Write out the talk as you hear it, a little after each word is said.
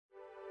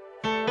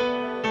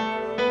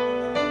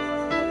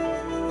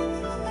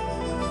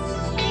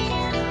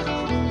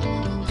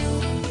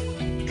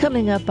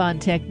Coming up on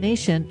Tech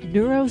Nation,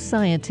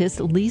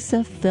 neuroscientist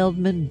Lisa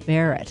Feldman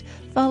Barrett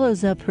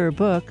follows up her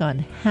book on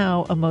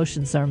how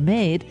emotions are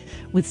made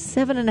with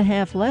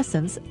 7.5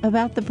 lessons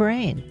about the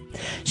brain.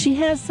 She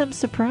has some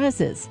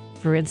surprises.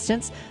 For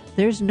instance,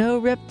 there's no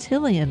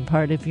reptilian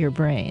part of your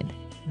brain.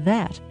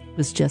 That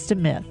was just a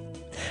myth.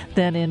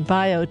 Then in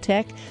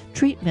biotech,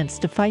 treatments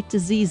to fight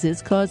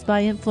diseases caused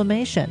by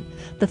inflammation,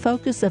 the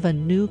focus of a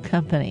new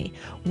company,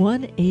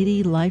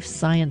 180 Life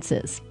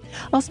Sciences.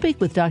 I'll speak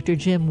with Dr.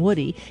 Jim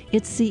Woody,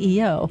 its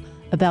CEO,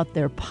 about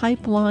their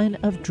pipeline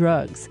of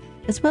drugs,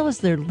 as well as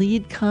their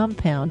lead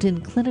compound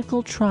in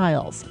clinical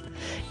trials.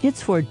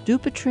 It's for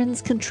Dupuytren's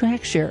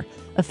contracture,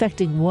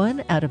 affecting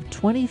 1 out of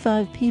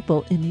 25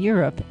 people in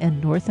Europe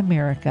and North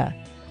America.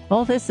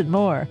 All this and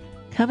more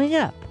coming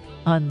up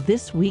on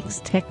this week's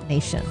Tech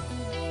Nation.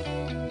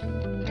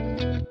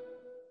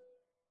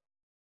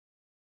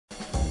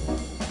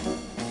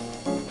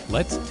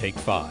 Let's Take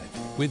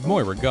 5 with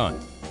Moira Gunn.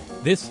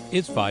 This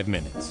is 5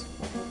 Minutes.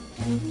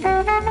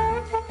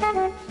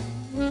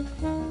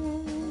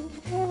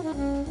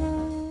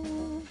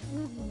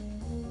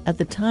 At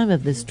the time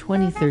of this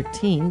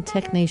 2013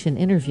 Tech Nation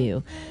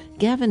interview,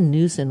 Gavin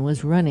Newsom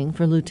was running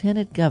for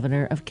Lieutenant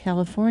Governor of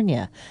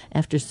California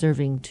after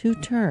serving 2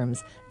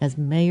 terms as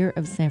mayor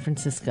of San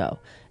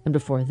Francisco, and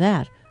before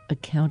that, a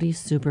county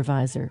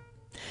supervisor.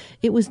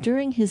 It was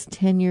during his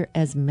tenure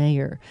as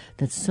mayor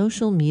that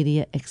social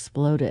media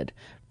exploded,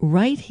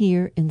 right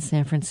here in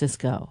San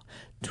Francisco.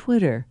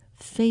 Twitter,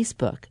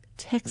 Facebook,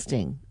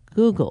 texting,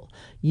 Google,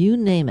 you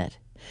name it.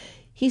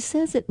 He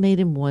says it made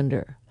him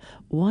wonder,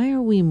 why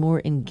are we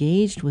more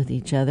engaged with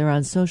each other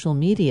on social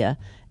media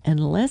and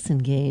less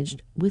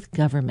engaged with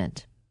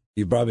government?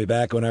 You brought me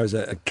back when I was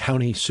a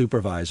county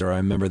supervisor. I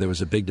remember there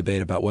was a big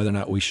debate about whether or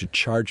not we should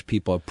charge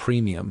people a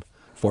premium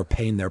for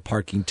paying their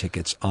parking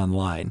tickets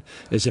online,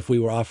 as if we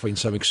were offering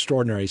some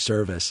extraordinary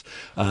service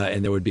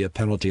and there would be a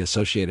penalty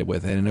associated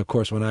with it. And of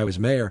course, when I was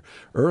mayor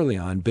early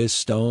on, Biz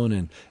Stone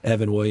and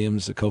Evan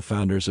Williams, the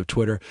co-founders of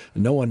Twitter,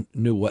 no one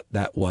knew what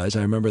that was.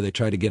 I remember they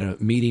tried to get a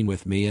meeting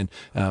with me, and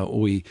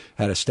we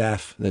had a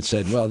staff that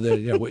said, well,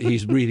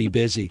 he's really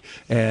busy.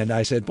 And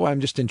I said, boy,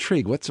 I'm just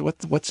intrigued.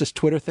 What's this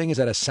Twitter thing? Is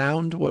that a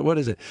sound? What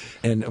is it?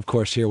 And of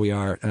course, here we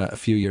are a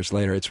few years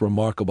later. It's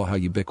remarkable how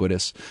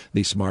ubiquitous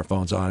these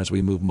smartphones are as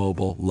we move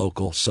mobile,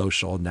 local,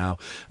 social, now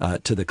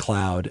to the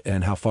cloud,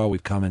 and how far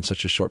we've come in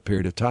such a short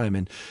period of time.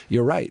 And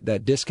you're right,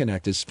 that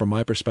disconnect is, from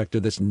my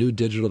perspective, this new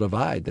digital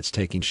divide that's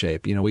taking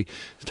shape. You know, we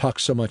talk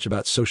so much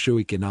about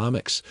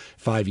socioeconomics.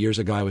 5 years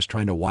ago, I was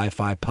trying to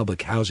Wi-Fi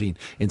public housing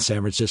in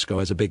San Francisco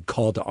as a big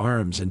call to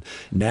arms. And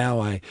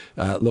now I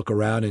look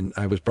around, and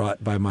I was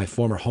brought by my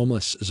former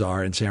homeless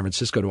czar in San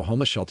Francisco to a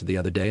homeless shelter the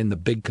other day, and the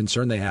big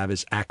concern they have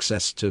is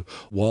access to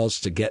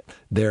walls to get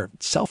their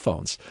cell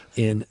phones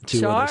into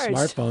their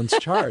smartphones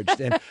charged.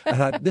 And I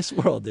thought, this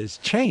world has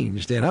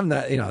changed, and I'm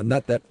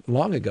not that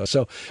long ago.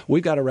 So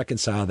we've got to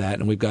reconcile that,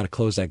 and we've got to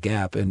close that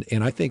gap. And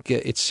I think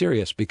it's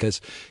serious, because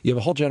you have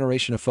a whole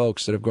generation of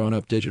folks that have grown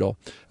up digital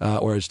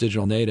or as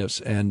digital natives,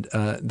 and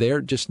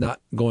they're just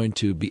not going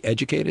to be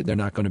educated. They're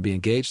not going to be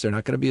engaged. They're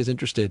not going to be as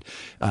interested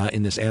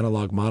in this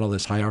analog model,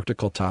 this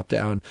hierarchical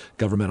top-down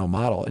governmental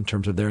model in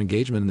terms of their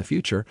engagement in the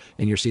future.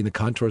 And you're seeing the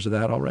contours of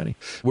that already.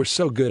 We're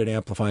so good at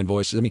amplifying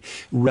voices. I mean,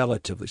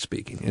 relatively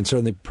speaking, and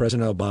certainly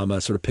President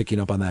Obama sort of picking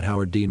up on that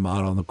Howard Dean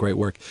model and the great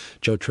work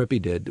Joe Trippi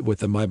did with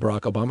the My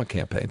Barack Obama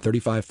campaign.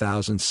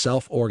 35,000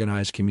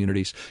 self-organized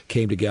communities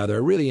came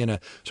together, really in a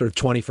sort of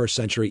 21st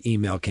century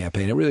email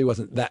campaign. It really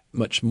wasn't that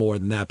much more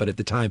than that, but at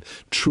the time,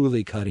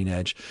 truly cutting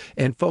edge.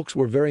 And folks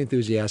were very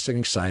enthusiastic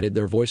and excited.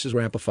 Their voices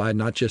were amplified,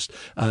 not just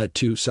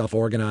to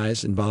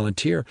self-organize and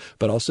volunteer,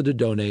 but also to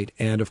donate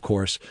and, of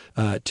course,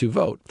 to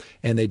vote.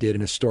 And they did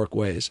in historic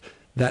ways.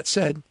 That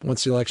said,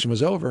 once the election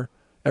was over,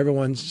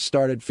 everyone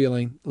started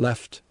feeling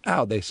left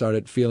out. They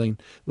started feeling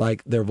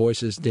like their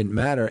voices didn't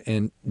matter.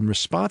 And in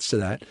response to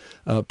that,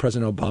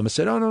 President Obama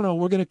said, oh, no,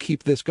 we're going to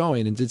keep this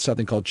going, and did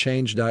something called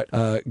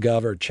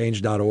change.gov or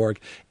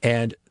change.org,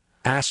 and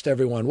asked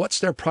everyone,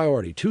 what's their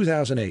priority?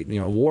 2008,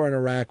 war in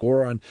Iraq,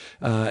 war in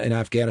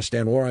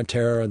Afghanistan, war on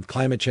terror, and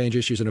climate change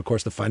issues, and of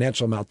course the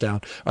financial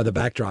meltdown are the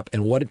backdrop.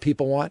 And what did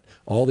people want?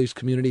 All these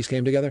communities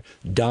came together,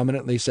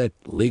 dominantly said,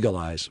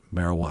 legalize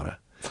marijuana.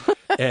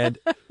 And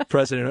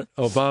President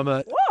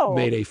Obama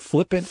made a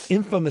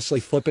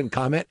infamously flippant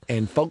comment,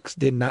 and folks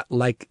did not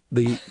like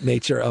the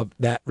nature of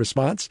that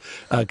response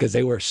because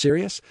they were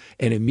serious.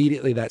 And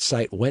immediately that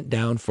site went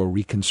down for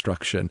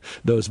reconstruction.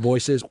 Those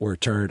voices were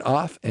turned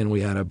off, and we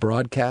had a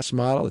broadcast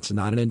model. It's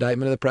not an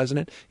indictment of the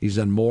president. He's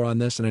done more on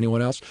this than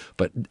anyone else.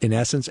 But in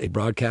essence, a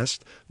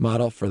broadcast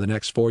model for the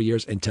next 4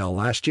 years until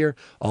last year.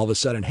 All of a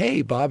sudden,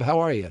 hey, Bob, how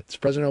are you? It's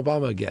President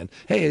Obama again.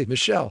 Hey,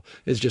 Michelle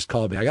has just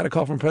called me. I got a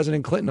call from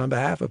President Clinton on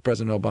behalf of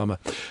President Obama.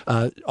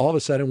 All of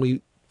a sudden,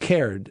 they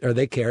cared,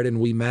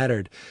 and we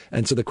mattered.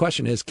 And so the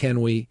question is,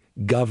 can we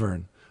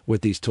govern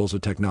with these tools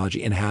of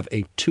technology and have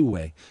a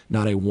two-way,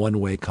 not a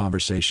one-way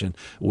conversation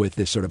with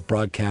this sort of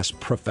broadcast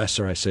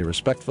professor, I say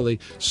respectfully,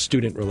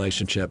 student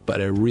relationship,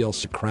 but a real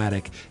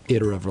Socratic,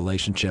 iterative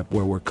relationship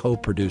where we're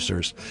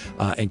co-producers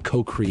and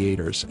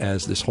co-creators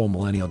as this whole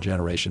millennial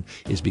generation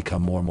is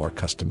become more and more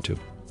accustomed to.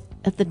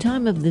 At the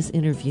time of this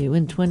interview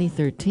in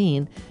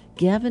 2013,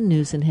 Gavin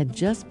Newsom had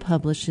just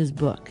published his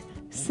book,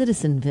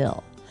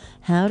 Citizenville: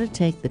 How to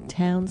Take the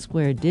Town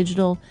Square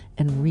Digital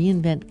and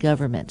Reinvent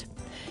Government.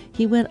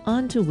 He went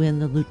on to win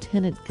the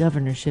lieutenant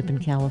governorship in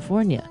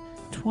California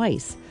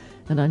twice,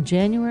 and on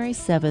January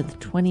 7th,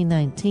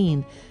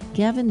 2019,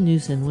 Gavin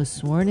Newsom was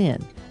sworn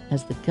in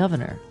as the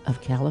governor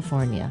of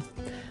California.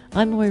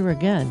 I'm Moira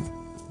Gunn.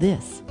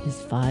 This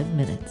is 5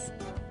 Minutes.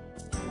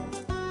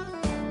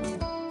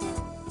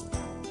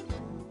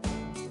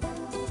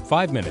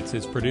 5 Minutes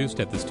is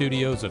produced at the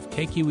studios of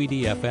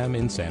KQED-FM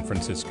in San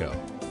Francisco.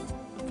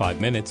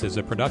 5 Minutes is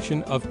a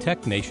production of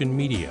Tech Nation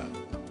Media.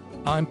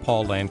 I'm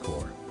Paul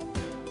Lancourt.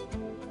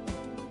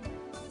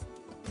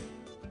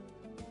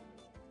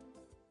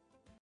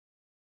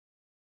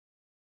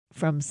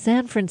 From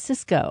San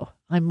Francisco,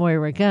 I'm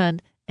Moira Gunn,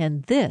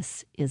 and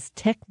this is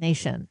Tech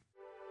Nation.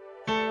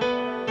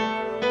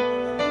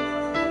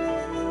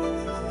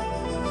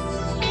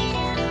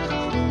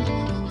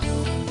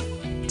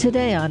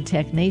 Today on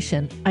Tech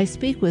Nation, I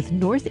speak with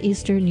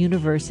Northeastern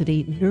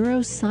University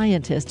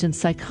neuroscientist and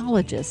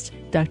psychologist,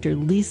 Dr.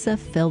 Lisa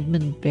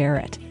Feldman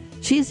Barrett.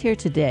 She's here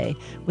today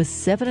with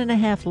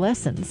 7.5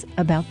 lessons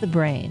about the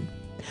brain.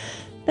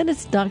 Then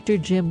it's Dr.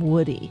 Jim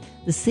Woody,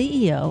 the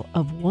CEO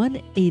of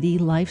 180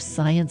 Life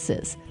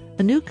Sciences,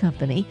 a new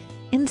company,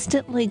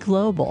 instantly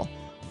global,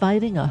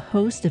 fighting a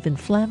host of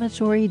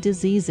inflammatory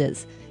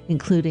diseases,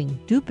 including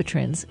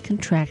Dupuytren's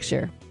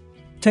contracture.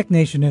 Tech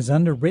Nation is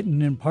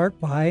underwritten in part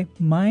by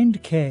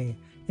MindK,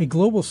 a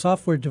global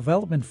software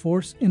development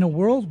force in a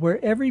world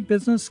where every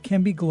business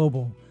can be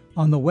global.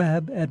 On the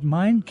web at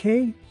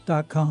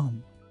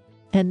mindk.com.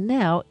 And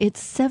now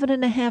it's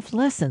 7.5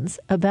 lessons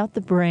about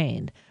the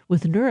brain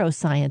with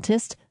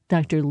neuroscientist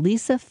Dr.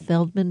 Lisa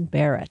Feldman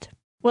Barrett.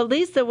 Well,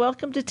 Lisa,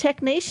 welcome to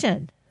Tech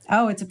Nation.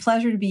 Oh, it's a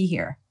pleasure to be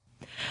here.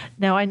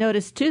 Now, I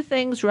noticed two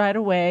things right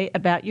away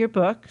about your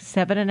book,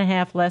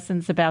 7.5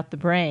 Lessons About the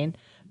Brain.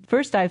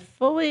 First, I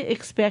fully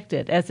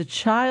expected, as a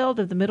child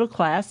of the middle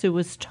class who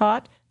was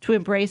taught to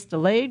embrace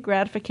delayed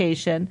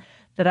gratification,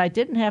 that I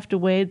didn't have to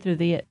wade through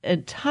the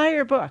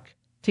entire book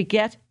to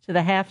get to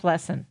the half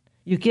lesson.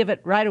 You give it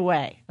right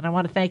away, and I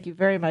want to thank you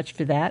very much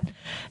for that.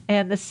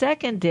 And the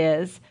second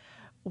is,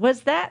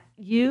 was that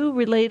you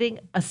relating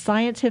a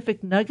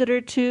scientific nugget or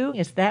two?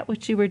 Is that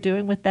what you were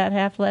doing with that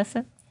half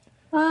lesson?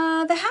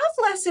 The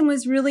half lesson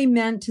was really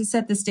meant to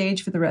set the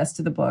stage for the rest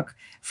of the book.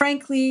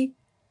 Frankly,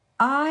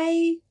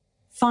 I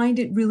find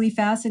it really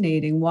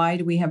fascinating. Why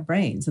do we have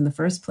brains in the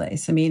first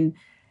place? I mean,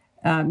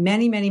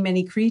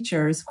 many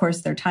creatures, of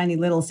course, they're tiny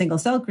little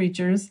single-cell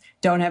creatures,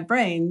 don't have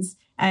brains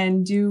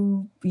and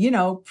do,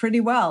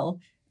 pretty well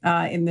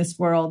in this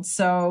world.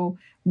 So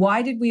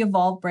why did we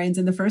evolve brains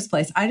in the first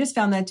place? I just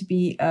found that to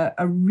be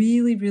a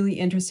really, really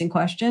interesting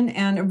question.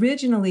 And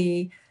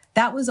originally,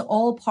 that was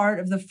all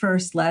part of the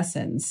first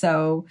lesson.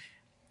 So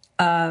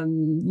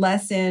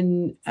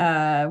lesson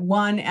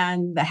 1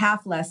 and the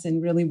half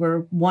lesson really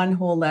were one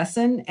whole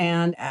lesson.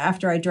 And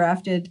after I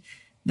drafted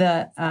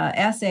the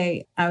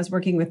essay, I was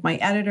working with my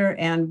editor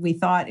and we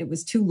thought it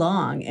was too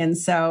long. And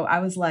so I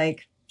was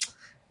like,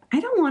 I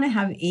don't want to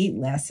have 8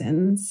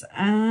 lessons.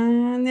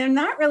 And they're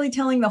not really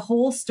telling the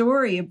whole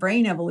story of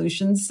brain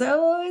evolution.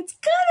 So it's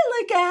kind of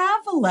like a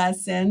half a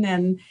lesson.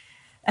 And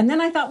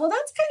then I thought, well,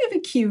 that's kind of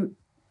a cute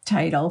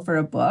title for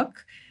a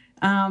book.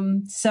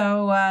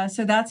 So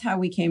that's how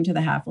we came to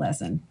the half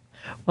lesson.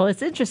 Well,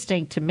 it's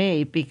interesting to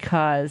me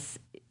because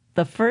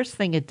the first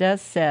thing it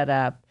does set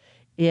up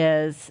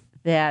is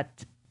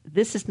that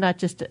this is not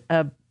just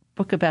a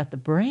book about the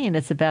brain.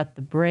 It's about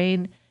the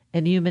brain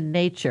and human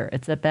nature.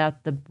 It's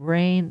about the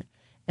brain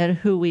and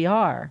who we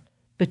are.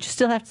 But you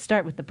still have to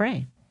start with the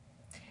brain.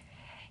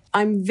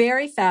 I'm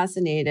very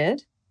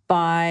fascinated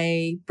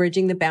by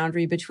bridging the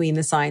boundary between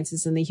the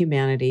sciences and the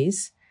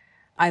humanities.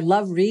 I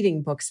love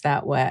reading books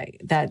that way,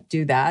 that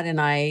do that. And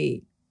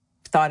I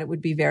thought it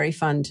would be very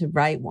fun to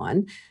write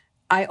one.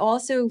 I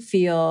also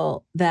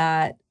feel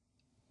that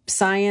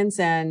science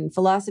and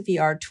philosophy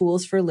are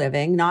tools for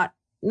living, not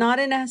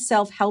in a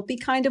self-helpy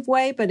kind of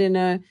way, but in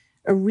a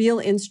real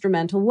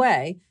instrumental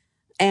way.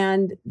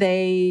 And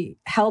they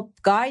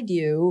help guide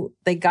you.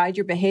 They guide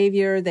your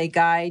behavior. They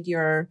guide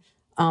your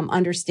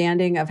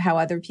understanding of how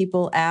other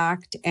people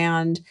act.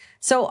 And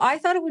so I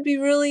thought it would be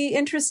really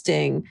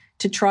interesting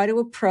to try to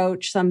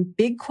approach some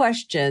big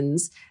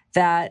questions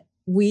that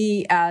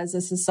we as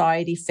a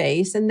society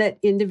face and that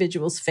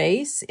individuals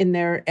face in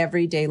their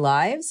everyday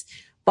lives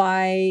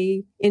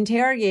by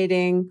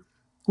interrogating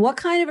what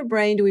kind of a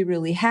brain do we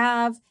really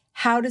have?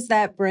 How does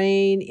that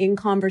brain, in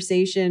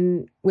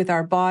conversation with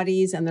our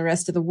bodies and the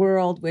rest of the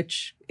world,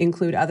 which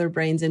include other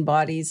brains and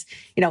bodies,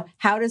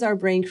 how does our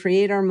brain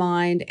create our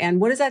mind?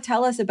 And what does that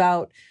tell us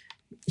about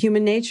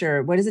human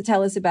nature? What does it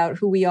tell us about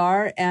who we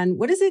are? And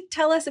what does it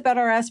tell us about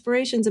our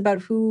aspirations,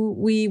 about who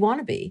we want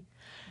to be?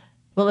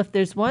 Well, if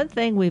there's one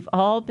thing we've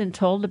all been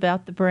told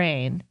about the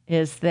brain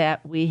is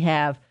that we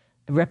have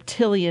a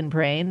reptilian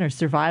brain or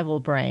survival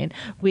brain.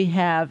 We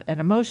have an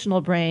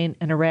emotional brain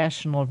and a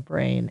rational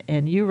brain.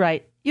 And you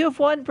write, you have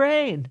one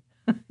brain.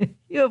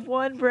 You have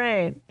one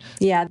brain.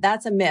 Yeah,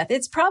 that's a myth.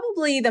 It's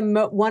probably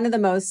one of the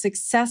most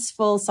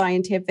successful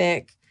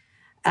scientific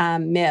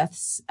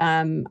myths,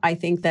 I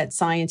think, that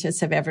scientists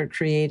have ever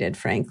created,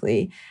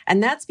 frankly.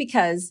 And that's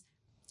because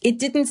it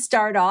didn't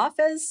start off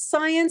as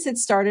science. It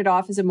started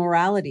off as a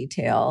morality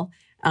tale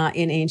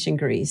in ancient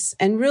Greece.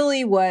 And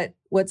really what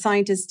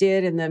scientists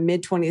did in the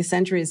mid-20th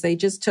century is they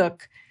just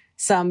took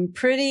some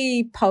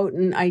pretty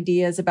potent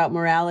ideas about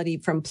morality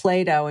from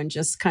Plato and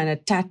just kind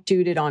of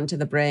tattooed it onto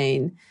the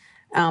brain.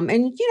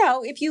 And,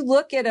 if you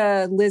look at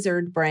a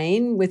lizard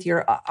brain with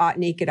your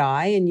naked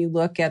eye and you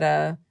look at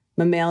a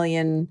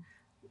mammalian,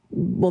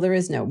 well, there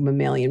is no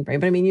mammalian brain,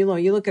 but I mean, you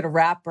look at a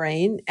rat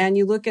brain and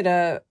you look at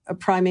a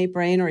primate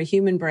brain or a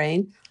human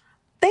brain,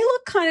 they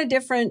look kind of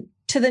different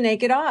to the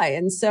naked eye.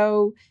 And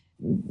so,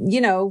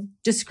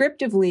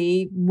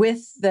 descriptively,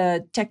 with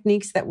the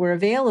techniques that were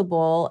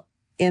available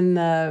in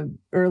the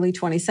early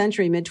 20th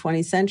century, mid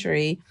 20th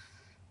century,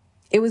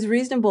 it was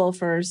reasonable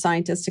for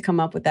scientists to come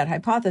up with that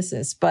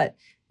hypothesis. But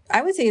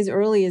I would say as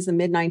early as the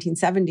mid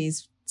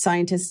 1970s,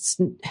 scientists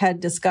had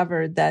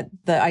discovered that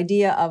the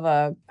idea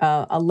of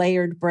a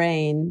layered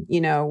brain,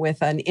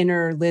 with an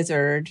inner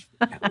lizard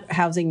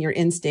housing your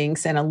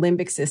instincts and a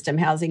limbic system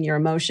housing your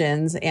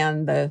emotions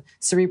and the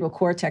cerebral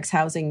cortex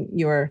housing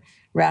your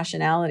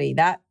rationality,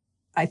 that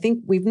I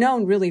think we've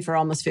known really for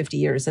almost 50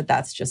 years that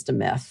that's just a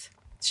myth.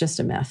 It's just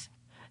a myth.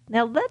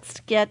 Now let's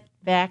get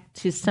back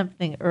to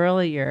something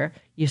earlier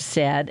you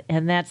said,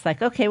 and that's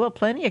like, okay, well,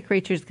 plenty of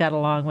creatures got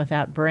along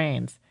without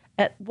brains.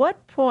 At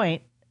what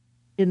point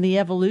in the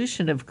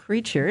evolution of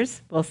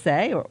creatures, we'll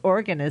say, or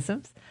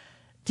organisms,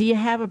 do you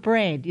have a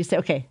brain? Do you say,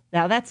 okay,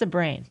 now that's a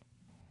brain?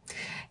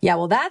 Yeah,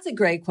 well, that's a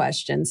great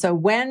question. So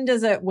when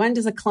does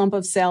a clump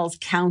of cells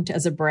count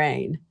as a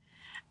brain?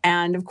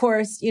 And of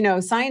course,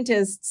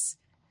 scientists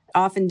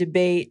often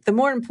debate. The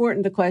more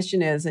important the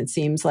question is, it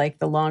seems like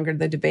the longer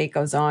the debate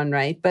goes on,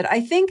 right? But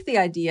I think the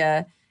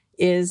idea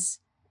is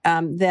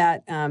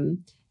that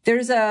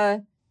there's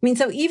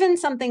so even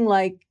something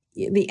like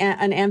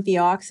an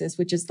amphioxus,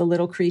 which is the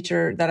little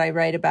creature that I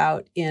write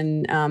about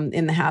in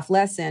the half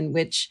lesson,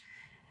 which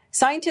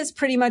scientists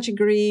pretty much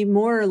agree,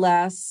 more or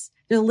less.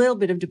 There's a little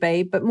bit of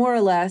debate, but more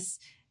or less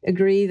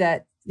agree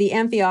that the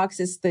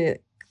amphioxus, the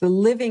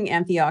living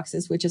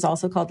amphioxus, which is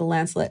also called the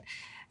lancelet,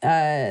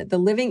 the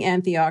living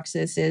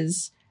amphioxus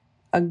is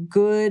a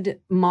good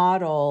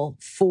model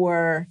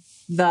for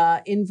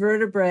the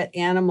invertebrate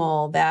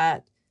animal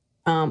that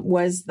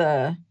was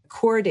the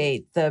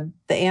chordate, the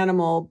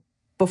animal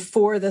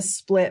before the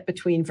split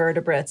between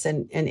vertebrates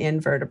and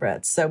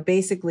invertebrates. So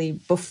basically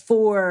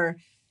before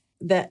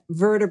the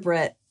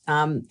vertebrate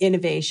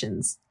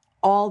innovations,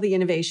 all the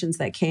innovations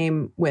that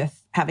came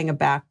with having a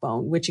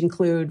backbone, which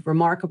include,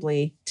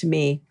 remarkably to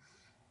me,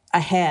 a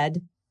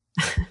head,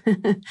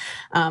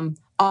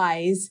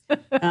 eyes,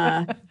 Good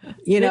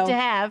to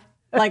have.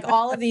 like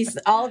all of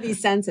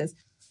these senses.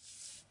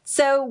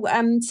 So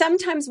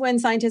sometimes when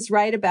scientists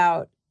write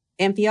about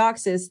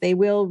amphioxus, they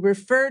will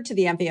refer to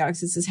the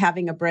amphioxus as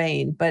having a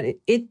brain, but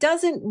it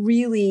doesn't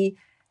really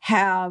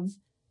have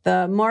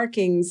the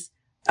markings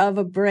of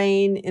a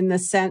brain in the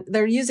sense,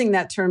 they're using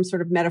that term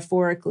sort of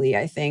metaphorically,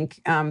 I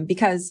think,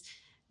 because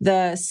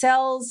the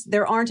cells,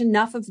 there aren't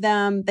enough of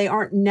them. They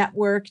aren't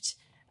networked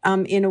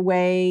in a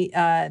way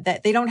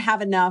that they don't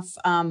have enough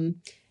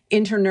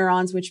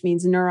interneurons, which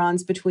means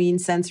neurons between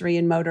sensory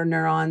and motor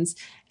neurons.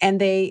 And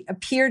they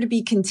appear to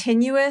be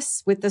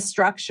continuous with the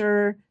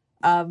structure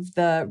of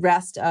the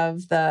rest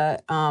of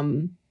the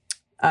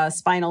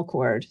spinal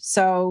cord.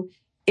 So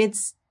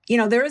it's,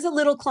 there is a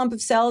little clump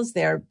of cells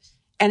there.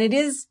 And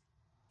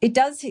it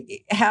does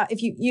have,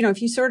 if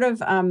you sort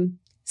of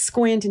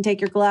squint and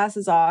take your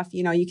glasses off,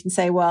 you can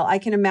say, well, I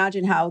can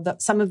imagine how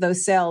some of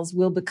those cells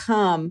will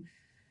become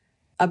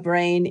a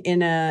brain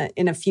in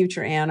a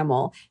future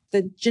animal.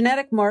 The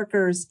genetic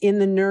markers in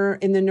the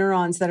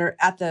neurons that are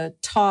at the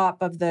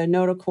top of the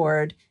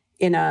notochord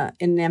in an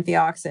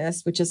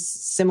amphioxus, which is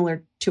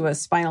similar to a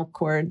spinal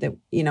cord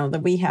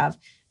that we have,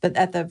 but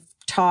at the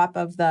top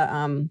of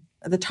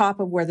the top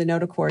of where the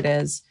notochord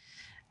is,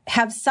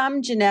 have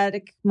some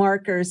genetic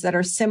markers that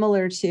are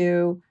similar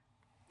to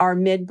our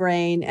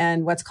midbrain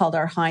and what's called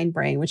our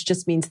hindbrain, which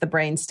just means the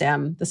brain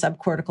stem, the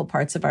subcortical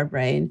parts of our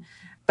brain.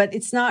 But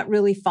it's not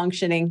really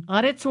functioning.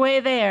 On its way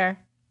there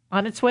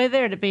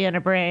to being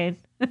a brain.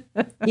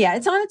 Yeah,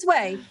 it's on its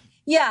way.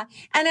 Yeah.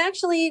 And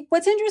actually,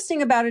 what's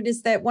interesting about it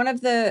is that one of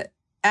the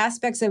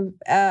aspects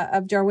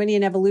of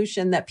Darwinian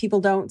evolution that people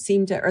don't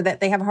seem to, or that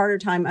they have a harder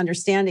time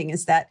understanding,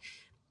 is that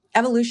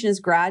evolution is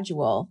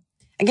gradual.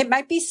 And it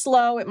might be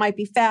slow, it might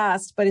be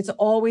fast, but it's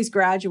always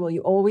gradual.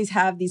 You always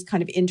have these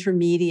kind of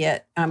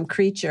intermediate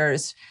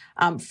creatures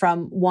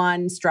from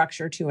one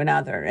structure to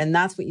another. And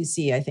that's what you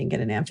see, I think,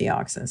 in an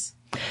amphioxus.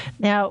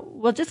 Now,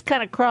 we'll just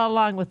kind of crawl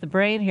along with the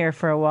brain here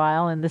for a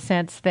while in the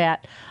sense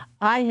that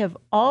I have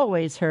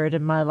always heard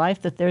in my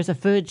life that there's a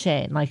food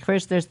chain. Like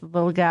first there's the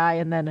little guy,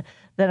 and then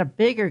a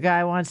bigger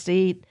guy wants to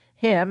eat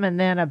him, and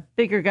then a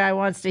bigger guy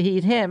wants to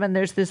eat him, and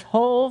there's this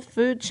whole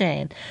food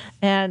chain.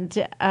 And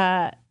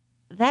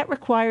that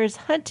requires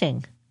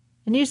hunting.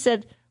 And you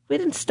said we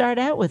didn't start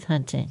out with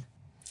hunting.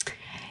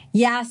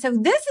 Yeah, so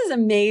this is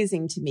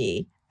amazing to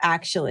me,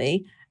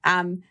 actually.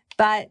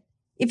 But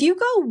if you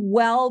go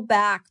well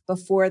back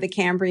before the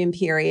Cambrian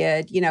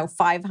period,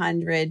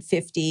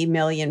 550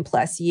 million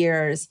plus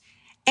years,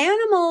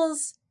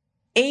 animals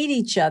ate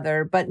each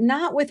other, but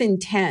not with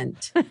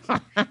intent.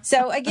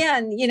 So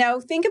again,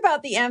 think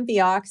about the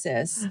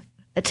amphioxus.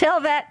 Tell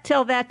that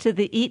to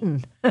the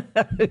eaten.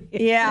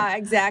 Yeah,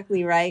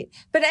 exactly right.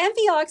 But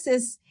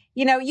amphioxus,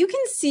 you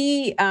can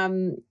see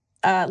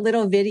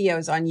little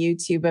videos on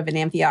YouTube of an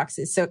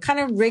amphioxus. So it kind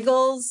of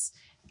wriggles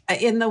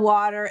in the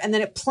water, and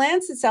then it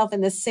plants itself in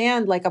the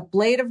sand like a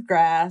blade of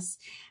grass,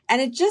 and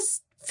it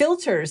just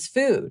filters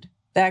food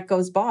that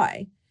goes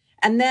by.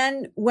 And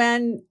then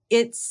when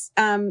it's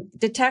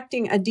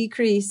detecting a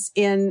decrease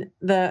in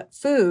the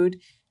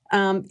food,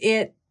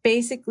 it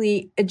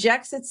basically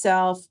ejects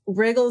itself,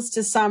 wriggles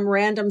to some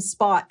random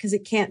spot because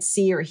it can't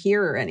see or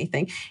hear or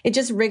anything. It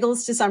just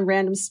wriggles to some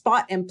random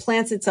spot and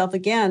plants itself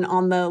again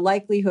on the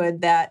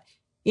likelihood that,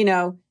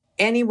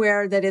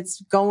 anywhere that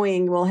it's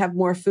going will have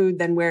more food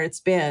than where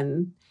it's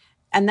been.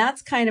 And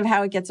that's kind of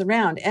how it gets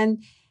around.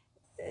 And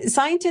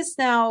scientists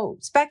now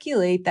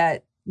speculate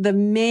that the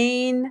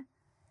main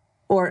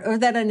or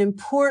that an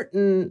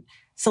important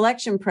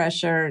selection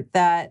pressure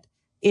that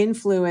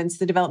influenced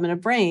the development of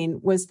brain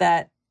was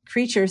that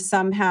creatures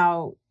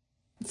somehow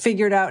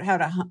figured out how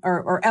to,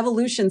 or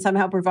evolution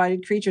somehow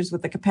provided creatures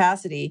with the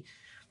capacity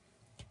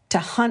to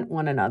hunt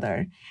one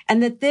another.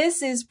 And that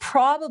this is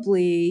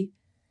probably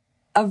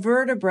a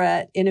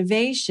vertebrate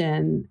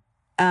innovation,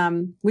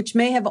 which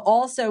may have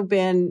also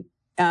been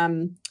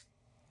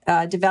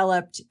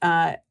developed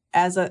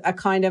as a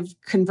kind of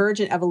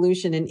convergent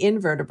evolution in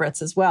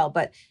invertebrates as well.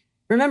 But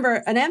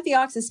remember, an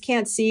amphioxus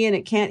can't see and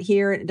it can't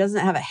hear. It doesn't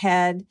have a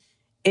head.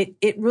 It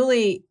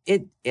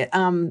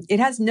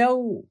has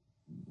no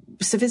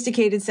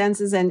sophisticated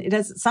senses, and it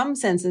has some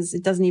senses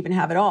it doesn't even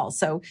have at all.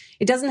 So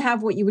it doesn't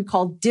have what you would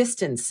call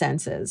distance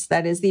senses.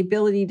 That is the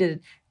ability to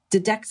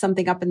detect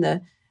something up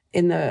at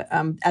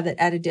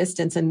a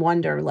distance and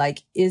wonder,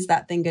 like, is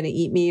that thing going to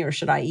eat me or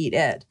should I eat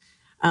it?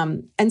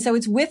 And so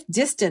it's with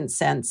distance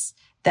sense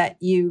that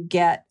you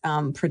get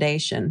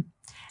predation.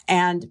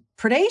 And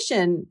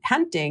predation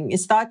hunting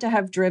is thought to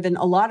have driven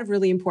a lot of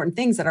really important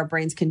things that our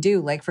brains can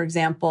do. Like, for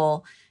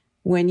example,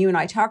 when you and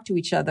I talk to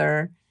each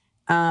other,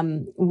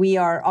 we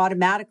are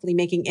automatically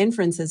making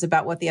inferences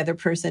about what the other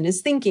person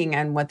is thinking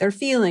and what they're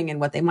feeling and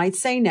what they might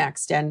say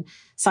next. And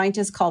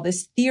scientists call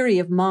this theory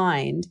of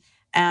mind.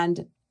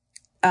 And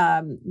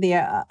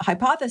the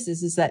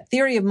hypothesis is that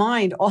theory of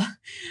mind,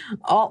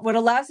 what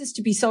allows us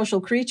to be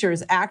social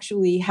creatures,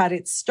 actually had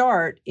its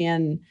start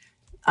in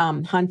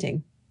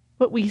hunting.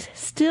 What we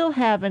still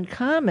have in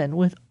common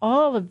with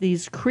all of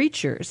these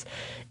creatures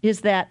is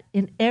that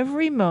in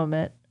every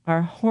moment,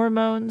 our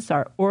hormones,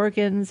 our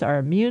organs, our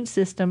immune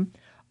system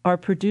are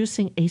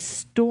producing a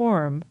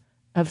storm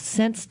of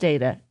sense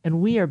data,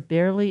 and we are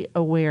barely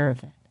aware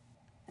of it.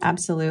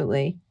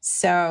 Absolutely.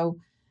 So,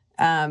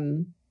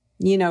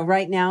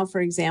 right now,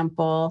 for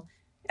example,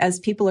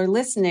 as people are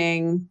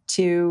listening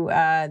to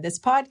this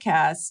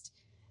podcast,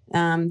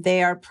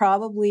 they are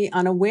probably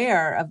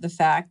unaware of the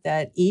fact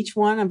that each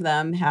one of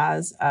them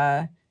has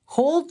a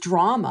whole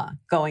drama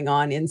going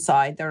on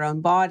inside their own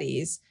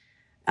bodies.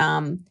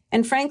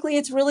 And frankly,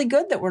 it's really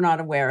good that we're not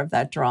aware of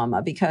that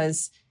drama,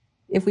 because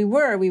if we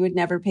were, we would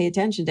never pay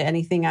attention to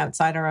anything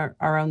outside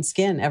our own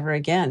skin ever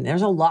again.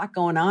 There's a lot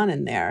going on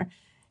in there.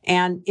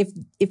 And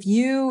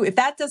if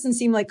that doesn't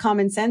seem like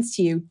common sense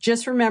to you,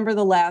 just remember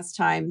the last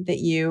time that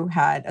you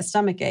had a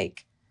stomach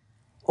ache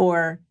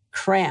or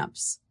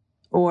cramps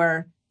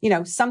or,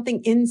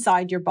 something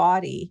inside your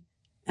body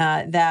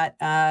that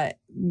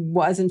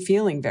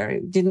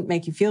didn't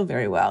make you feel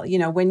very well.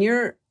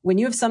 When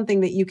you have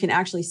something that you can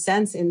actually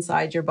sense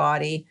inside your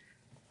body,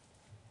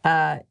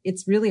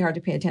 it's really hard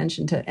to pay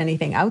attention to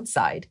anything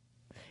outside.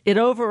 It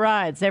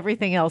overrides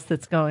everything else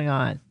that's going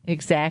on.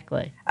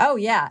 Exactly. Oh,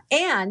 yeah.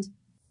 And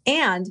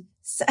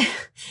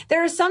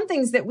there are some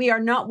things that we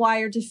are not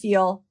wired to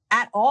feel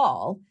at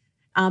all,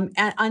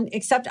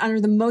 except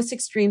under the most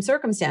extreme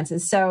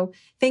circumstances. So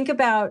think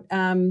about,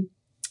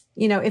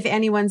 if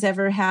anyone's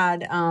ever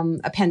had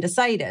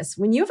appendicitis.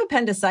 When you have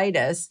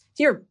appendicitis,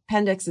 your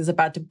appendix is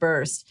about to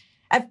burst.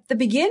 At the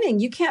beginning,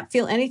 you can't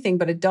feel anything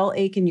but a dull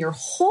ache in your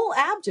whole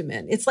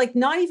abdomen. It's like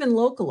not even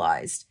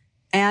localized.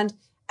 And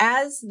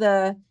as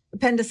the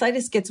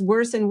appendicitis gets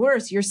worse and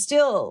worse,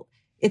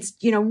 it's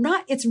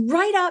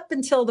right up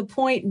until the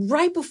point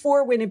right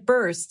before when it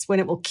bursts, when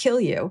it will kill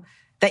you.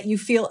 that you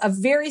feel a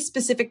very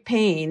specific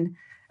pain,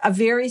 a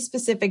very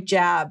specific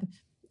jab,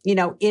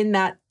 in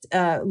that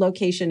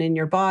location in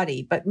your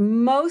body. But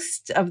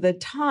most of the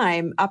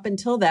time, up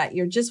until that,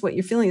 what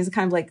you're feeling is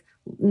kind of like,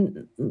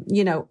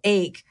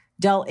 ache,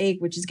 dull ache,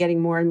 which is getting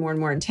more and more and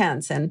more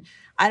intense. And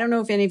I don't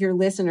know if any of your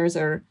listeners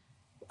are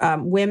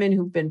women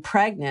who've been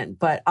pregnant,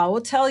 but I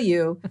will tell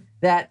you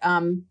that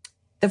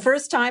the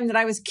first time that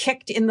I was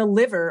kicked in the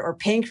liver or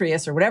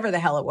pancreas or whatever the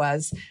hell it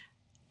was,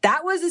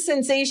 that was a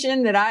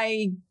sensation that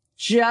I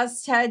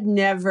just had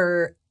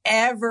never,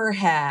 ever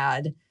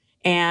had.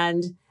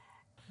 And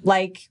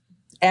like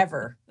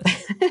ever.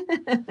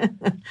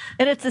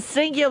 And it's a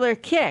singular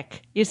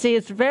kick. You see,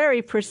 it's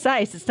very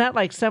precise. It's not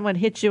like someone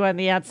hits you on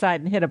the outside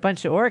and hit a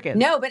bunch of organs.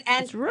 No, but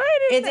it's right.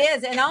 It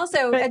is. And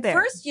also right at there.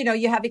 First,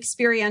 you have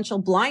experiential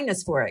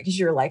blindness for it because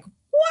you're like,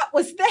 what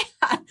was that?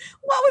 What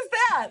was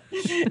that?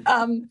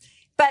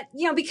 But,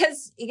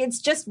 because it's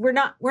just, we're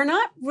not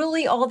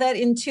really all that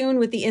in tune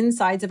with the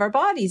insides of our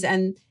bodies.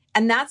 And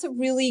that's a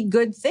really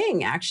good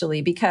thing,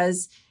 actually,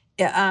 because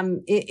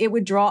it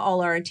would draw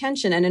all our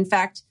attention. And in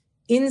fact,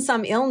 in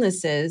some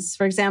illnesses,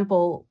 for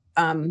example,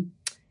 one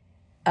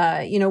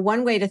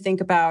way to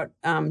think about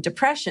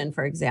depression,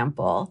 for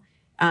example,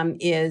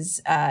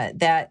 is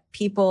that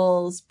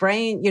people's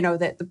brain,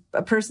 that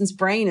a person's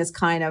brain is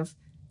kind of,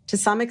 to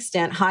some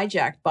extent,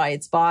 hijacked by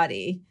its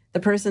body. The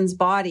person's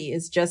body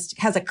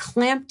has a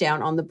clamp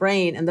down on the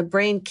brain, and the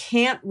brain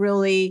can't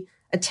really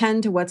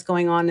attend to what's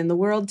going on in the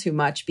world too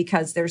much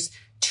because there's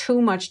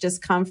too much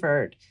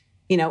discomfort,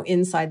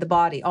 inside the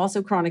body.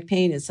 Also, chronic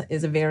pain is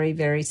a very,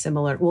 very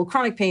similar. Well,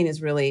 chronic pain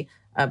is really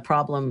a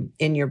problem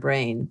in your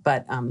brain,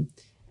 but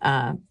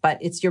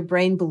it's your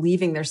brain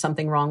believing there's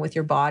something wrong with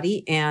your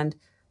body and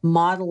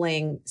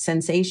modeling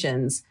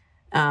sensations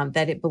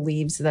that it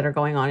believes that are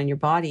going on in your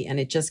body, and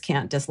it just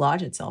can't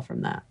dislodge itself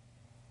from that.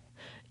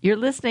 You're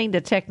listening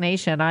to Tech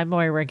Nation. I'm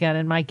Moira Gunn,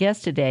 and my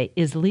guest today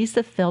is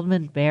Lisa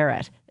Feldman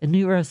Barrett, a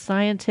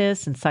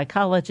neuroscientist and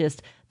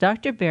psychologist.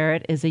 Dr.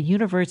 Barrett is a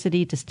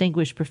university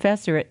distinguished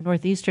professor at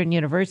Northeastern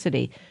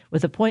University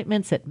with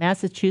appointments at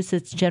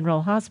Massachusetts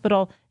General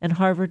Hospital and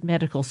Harvard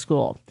Medical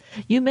School.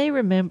 You may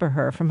remember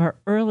her from her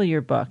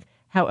earlier book,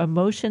 How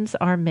Emotions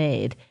Are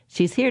Made.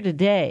 She's here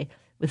today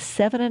with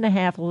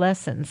 7.5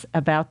 lessons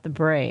about the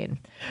brain.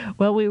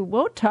 Well, we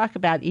won't talk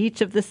about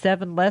each of the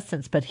 7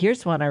 lessons, but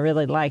here's one I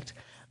really liked.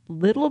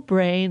 Little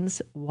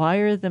brains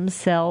wire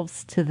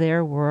themselves to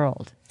their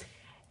world.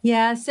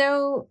 Yeah,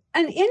 so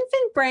an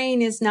infant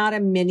brain is not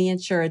a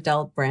miniature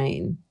adult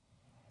brain.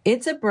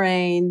 It's a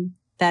brain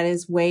that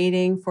is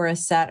waiting for a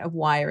set of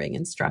wiring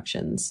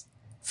instructions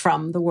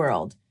from the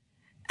world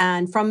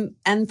and from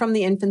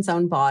the infant's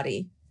own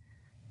body.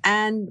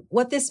 And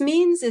what this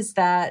means is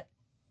that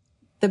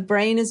the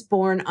brain is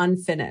born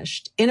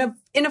unfinished in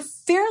a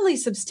fairly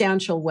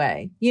substantial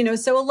way.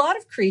 So a lot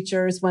of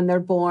creatures, when they're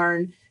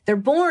born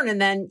and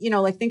then,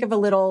 like think of a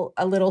little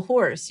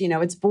horse,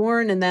 it's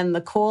born and then the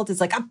colt is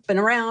like up and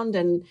around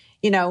and,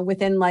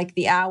 within like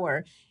the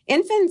hour.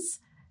 Infants,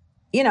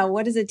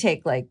 what does it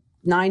take? Like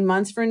 9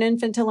 months for an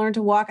infant to learn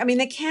to walk? I mean,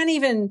 they can't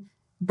even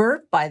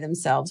burp by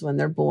themselves when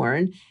they're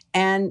born.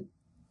 And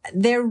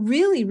they're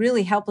really,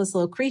 really helpless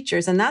little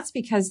creatures. And that's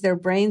because their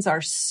brains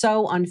are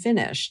so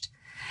unfinished.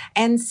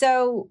 And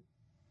so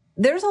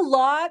there's a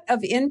lot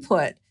of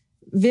input,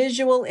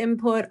 visual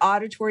input,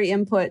 auditory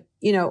input,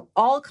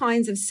 all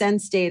kinds of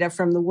sense data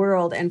from the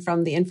world and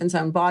from the infant's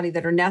own body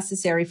that are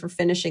necessary for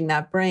finishing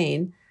that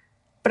brain.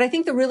 But I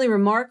think the really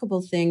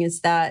remarkable thing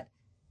is that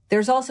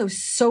there's also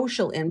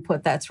social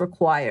input that's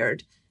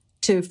required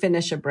to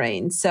finish a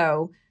brain.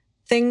 So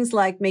things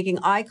like making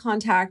eye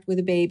contact with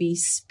a baby,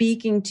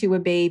 speaking to a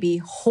baby,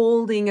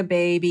 holding a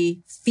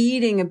baby,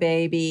 feeding a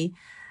baby.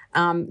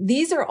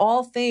 These are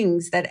all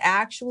things that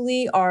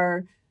actually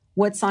are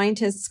what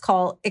scientists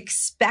call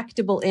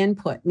expectable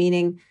input,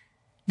 meaning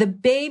the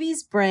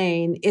baby's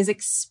brain is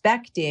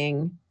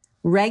expecting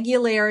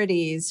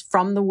regularities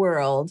from the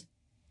world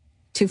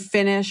to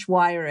finish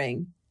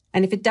wiring.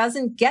 And if it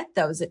doesn't get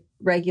those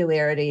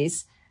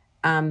regularities,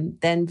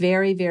 then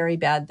very, very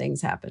bad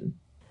things happen.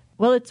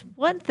 Well, it's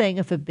one thing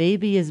if a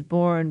baby is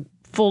born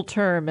full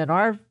term in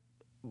our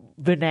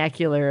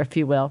vernacular, if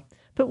you will.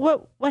 But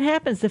what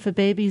happens if a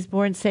baby is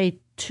born, say,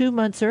 2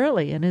 months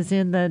early and is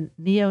in the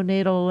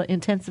neonatal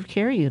intensive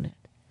care unit?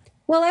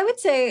 Well, I would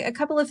say a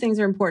couple of things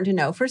are important to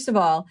know. First of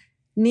all,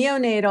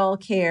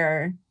 neonatal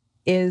care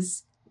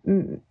is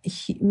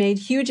made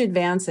huge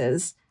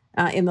advances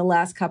in the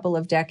last couple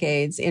of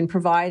decades in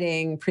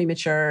providing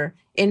premature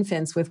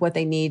infants with what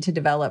they need to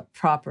develop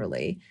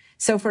properly.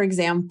 So, for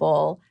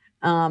example,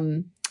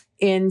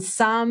 in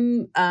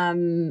some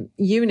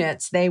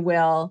units, they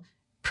will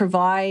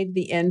provide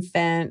the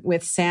infant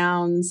with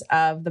sounds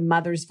of the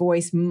mother's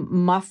voice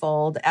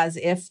muffled as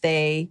if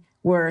they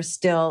were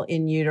still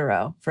in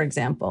utero, for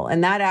example.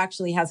 And that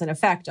actually has an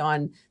effect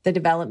on the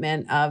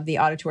development of the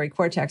auditory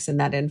cortex in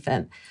that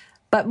infant.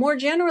 But more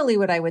generally,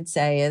 what I would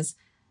say is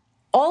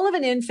all of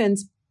an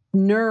infant's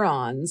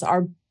neurons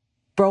are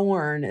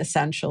born,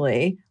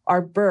 essentially,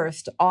 are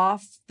birthed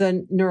off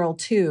the neural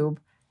tube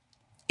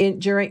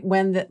during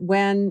when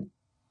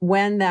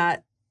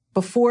that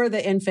before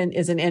the infant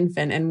is an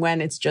infant and when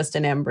it's just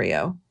an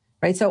embryo,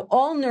 right? So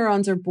all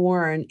neurons are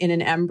born in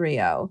an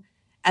embryo,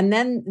 and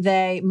then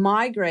they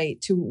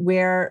migrate to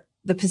where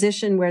the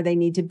position where they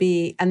need to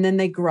be, and then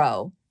they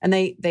grow, and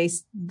their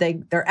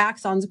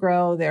axons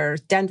grow, their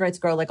dendrites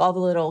grow, like all the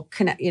little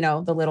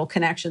the little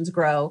connections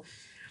grow.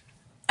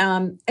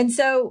 And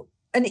so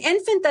an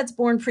infant that's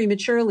born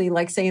prematurely,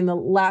 like say in the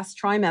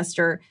last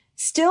trimester,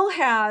 still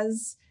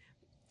has,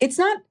 it's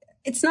not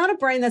a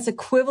brain that's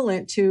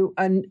equivalent to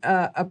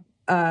a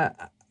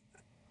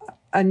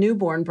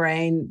newborn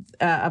brain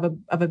of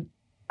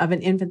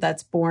an infant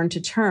that's born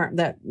to term,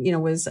 that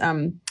was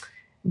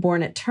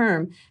born at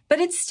term, but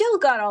it's still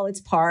got all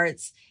its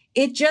parts.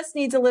 It just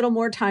needs a little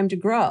more time to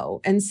grow.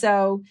 And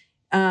so,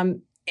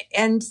 some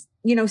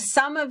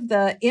of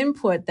the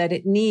input that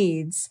it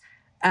needs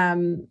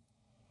will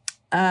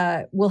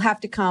have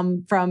to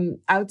come from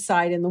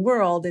outside in the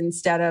world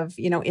instead of,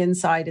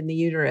 inside in the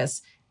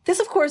uterus.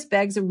 This, of course,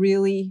 begs a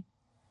really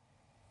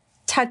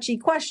touchy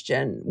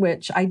question,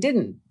 which I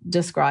didn't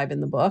describe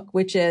in the book,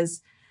 which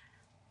is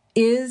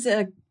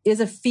a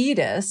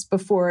fetus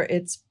before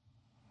it's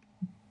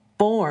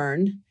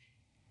born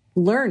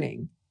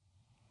learning?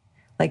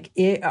 Like,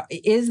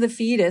 is the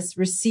fetus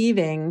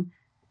receiving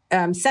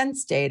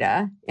sense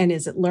data, and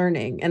is it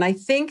learning? And I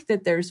think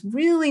that there's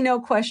really no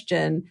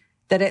question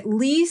that at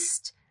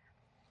least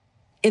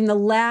in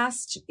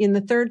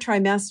the third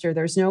trimester,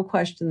 there's no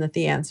question that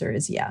the answer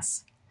is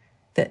yes.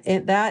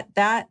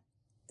 That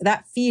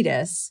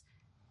fetus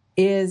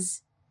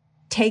is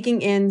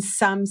taking in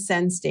some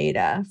sense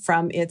data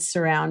from its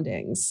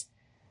surroundings.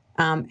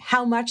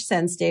 How much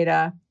sense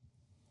data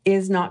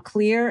is not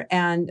clear,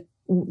 and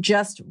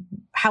just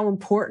how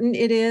important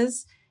it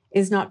is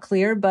not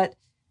clear. But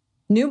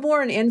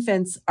newborn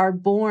infants are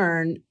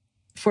born,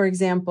 for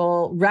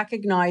example,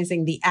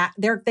 recognizing they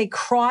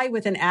cry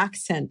with an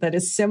accent that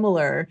is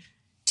similar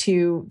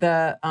to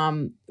the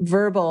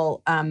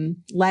verbal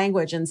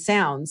language and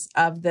sounds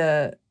of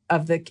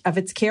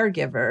its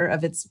caregiver,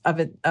 of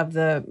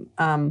the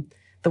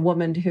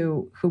woman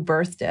who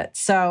birthed it.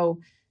 So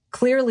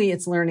clearly,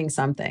 it's learning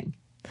something.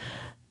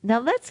 Now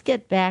let's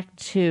get back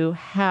to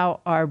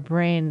how our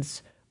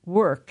brains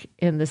work,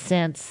 in the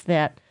sense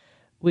that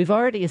we've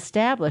already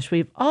established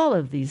we've all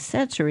of these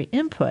sensory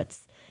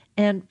inputs.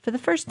 And for the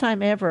first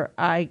time ever,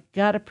 I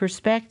got a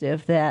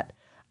perspective that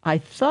I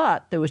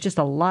thought there was just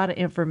a lot of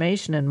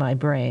information in my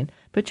brain.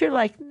 But you're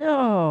like,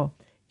 no,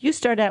 you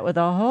start out with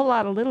a whole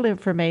lot of little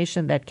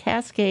information that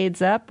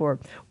cascades up or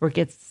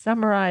gets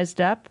summarized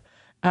up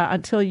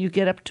until you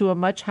get up to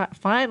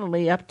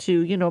finally up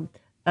to,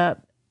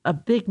 a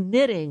big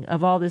knitting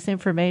of all this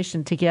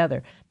information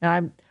together.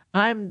 Now,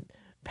 I'm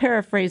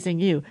paraphrasing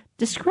you.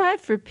 Describe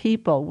for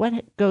people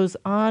what goes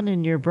on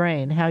in your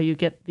brain, how you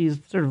get these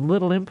sort of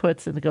little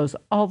inputs and it goes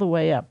all the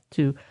way up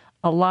to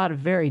a lot of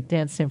very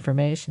dense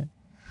information.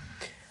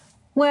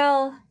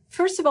 Well,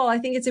 first of all, I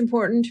think it's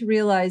important to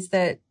realize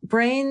that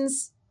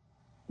brains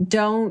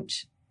don't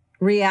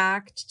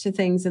react to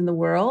things in the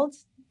world.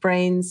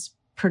 Brains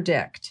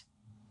predict.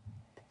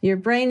 Your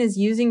brain is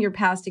using your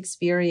past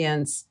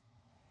experience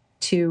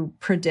to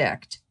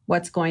predict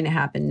what's going to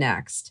happen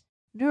next.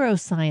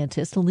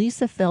 Neuroscientist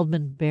Lisa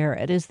Feldman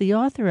Barrett is the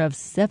author of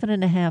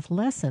 7.5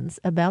 Lessons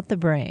About the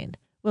Brain.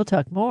 We'll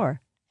talk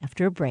more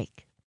after a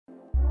break.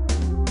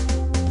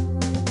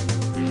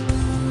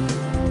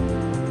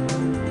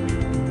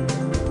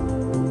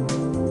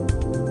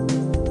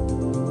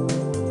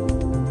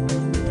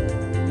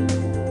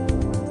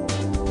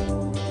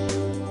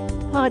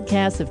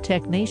 Podcasts of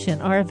Tech Nation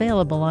are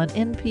available on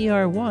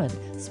NPR One,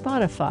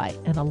 Spotify,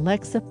 and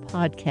Alexa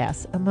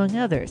Podcasts, among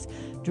others.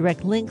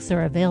 Direct links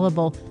are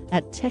available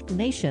at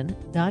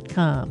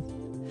technation.com.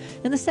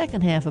 In the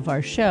second half of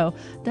our show,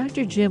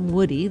 Dr. Jim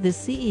Woody, the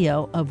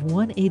CEO of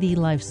 180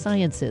 Life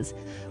Sciences,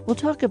 will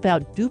talk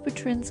about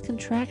Dupuytren's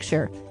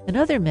contracture and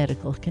other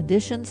medical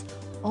conditions,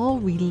 all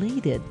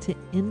related to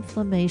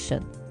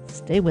inflammation.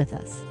 Stay with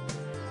us.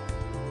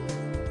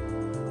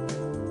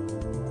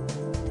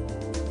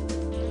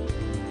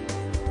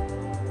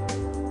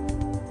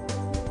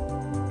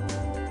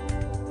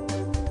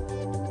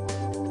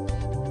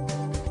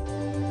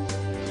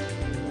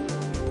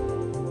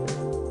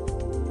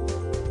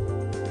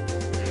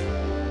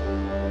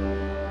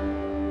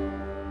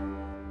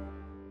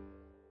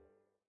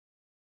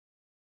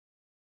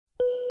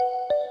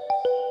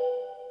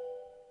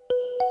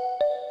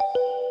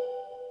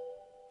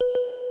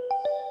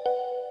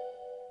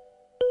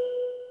 Thank you.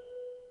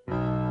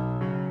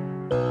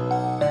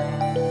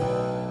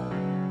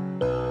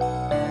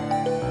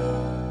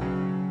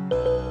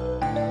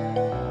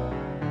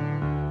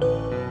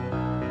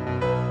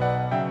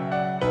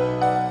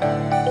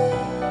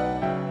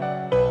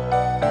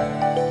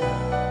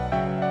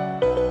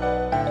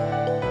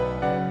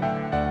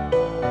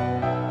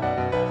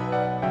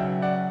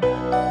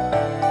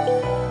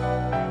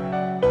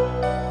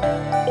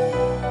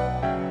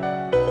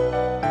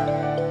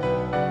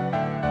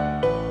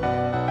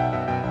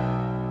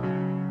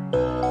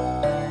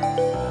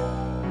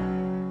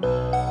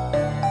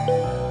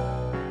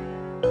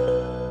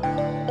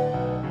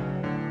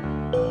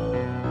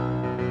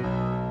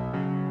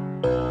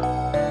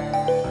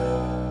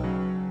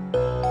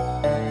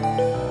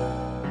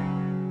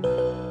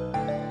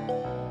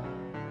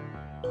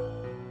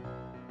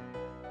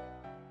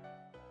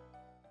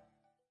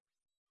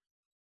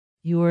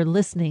 You're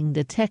listening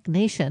to Tech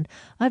Nation.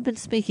 I've been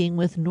speaking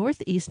with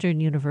Northeastern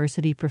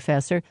University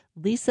professor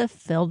Lisa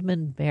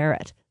Feldman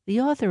Barrett,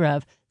 the author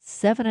of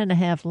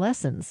 7.5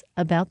 Lessons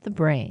About the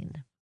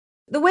Brain.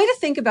 The way to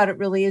think about it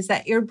really is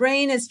that your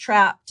brain is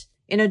trapped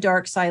in a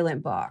dark,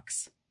 silent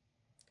box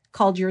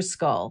called your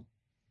skull.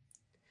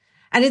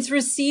 And it's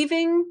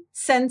receiving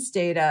sense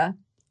data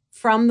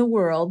from the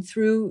world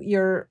through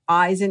your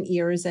eyes and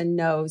ears and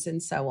nose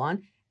and so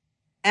on.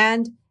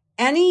 And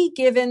any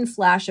given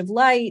flash of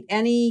light,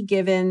 any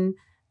given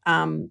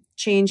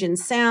change in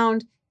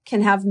sound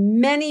can have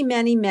many,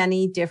 many,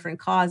 many different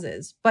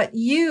causes. But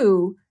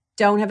you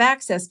don't have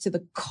access to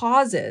the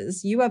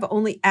causes. You have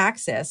only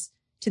access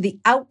to the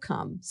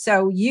outcome.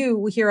 So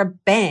you hear a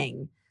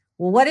bang.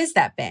 Well, what is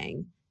that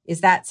bang?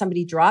 Is that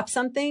somebody dropped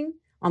something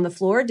on the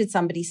floor? Did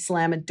somebody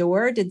slam a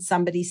door? Did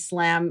somebody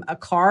slam a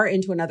car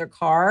into another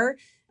car?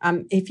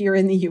 If you're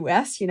in the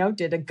US,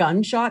 did a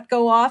gunshot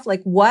go off?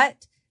 Like,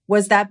 what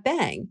was that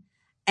bang?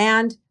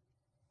 And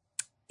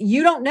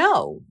you don't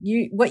know.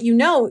 What you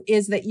know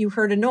is that you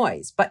heard a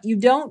noise, but you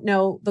don't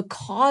know the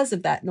cause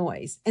of that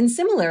noise. And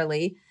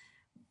similarly,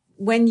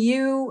 when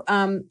your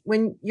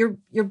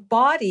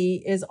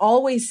body is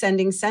always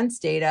sending sense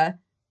data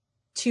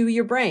to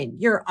your brain,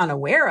 you're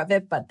unaware of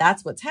it, but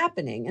that's what's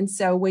happening. And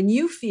so when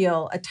you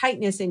feel a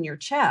tightness in your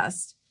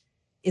chest,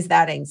 is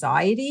that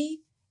anxiety?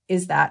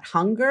 Is that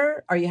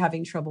hunger? Are you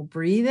having trouble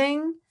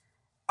breathing?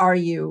 Are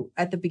you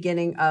at the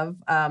beginning of,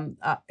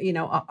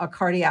 a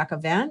cardiac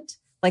event?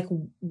 Like,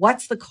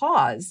 what's the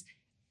cause?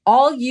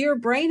 All your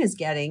brain is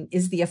getting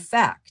is the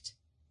effect,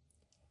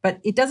 but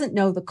it doesn't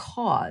know the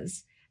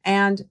cause.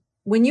 And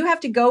when you have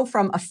to go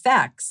from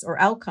effects or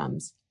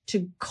outcomes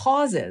to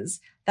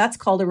causes, that's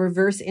called a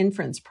reverse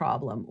inference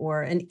problem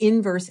or an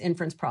inverse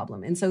inference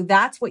problem. And so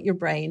that's what your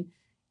brain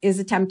is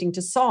attempting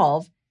to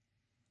solve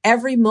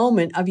every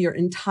moment of your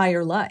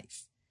entire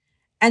life.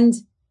 And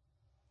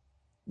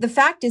the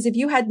fact is, if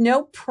you had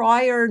no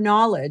prior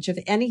knowledge of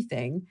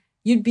anything,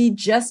 you'd be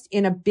just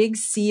in a big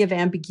sea of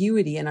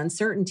ambiguity and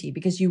uncertainty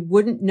because you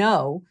wouldn't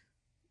know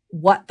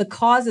what the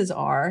causes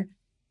are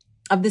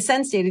of the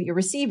sense data that you're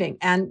receiving.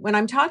 And when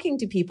I'm talking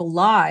to people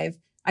live,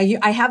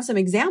 I have some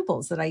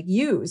examples that I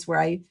use where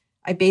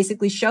I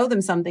basically show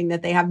them something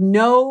that they have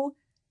no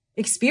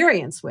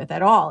experience with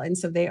at all. And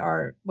so they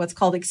are what's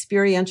called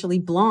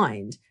experientially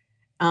blind.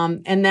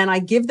 And then I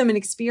give them an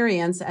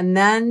experience and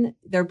then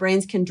their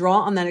brains can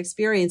draw on that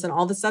experience. And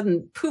all of a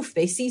sudden, poof,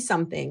 they see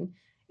something,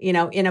 in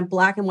a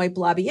black and white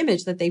blobby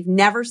image that they've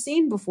never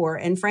seen before.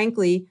 And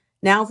frankly,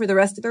 now for the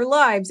rest of their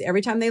lives, every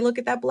time they look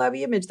at that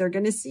blobby image, they're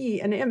going to see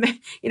an image,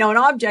 an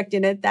object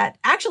in it that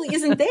actually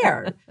isn't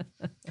there.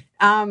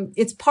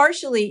 It's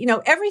partially,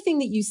 everything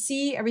that you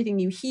see, everything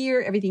you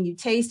hear, everything you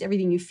taste,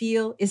 everything you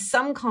feel is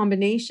some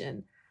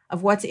combination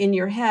of what's in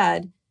your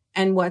head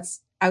and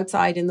what's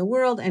outside in the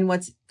world and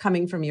what's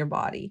coming from your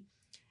body.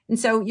 And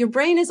so your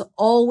brain is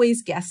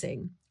always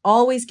guessing.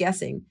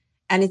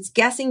 And it's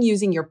guessing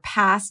using your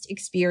past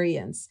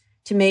experience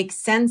to make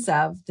sense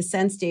of the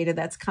sense data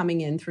that's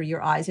coming in through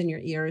your eyes and your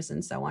ears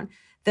and so on.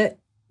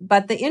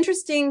 But the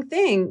interesting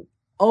thing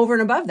over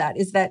and above that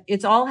is that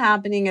it's all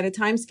happening at a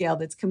time scale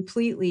that's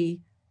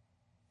completely,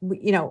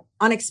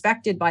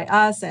 unexpected by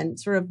us and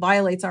sort of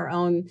violates our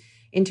own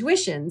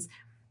intuitions.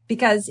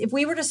 Because if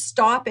we were to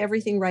stop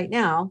everything right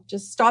now,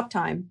 just stop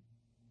time,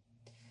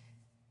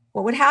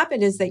 what would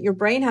happen is that your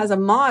brain has a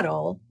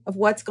model of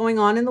what's going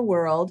on in the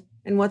world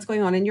and what's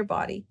going on in your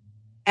body.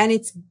 And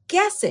it's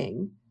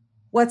guessing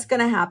what's going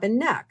to happen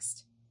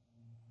next.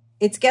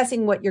 It's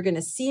guessing what you're going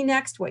to see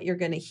next, what you're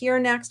going to hear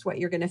next, what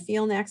you're going to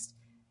feel next,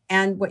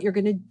 and what you're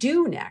going to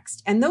do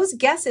next. And those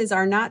guesses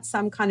are not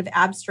some kind of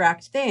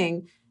abstract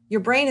thing.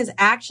 Your brain is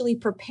actually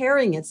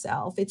preparing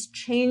itself. It's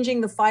changing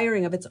the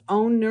firing of its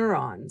own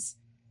neurons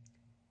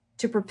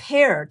to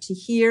prepare to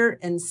hear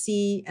and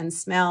see and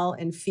smell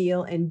and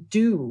feel and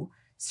do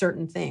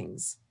certain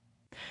things.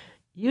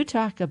 You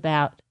talk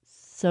about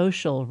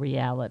social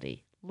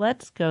reality.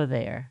 Let's go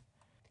there.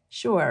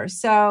 Sure.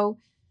 So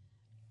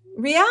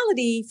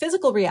reality,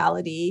 physical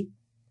reality,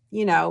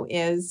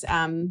 is,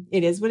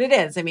 it is what it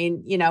is. I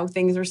mean,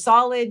 things are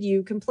solid.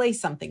 You can place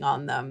something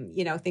on them.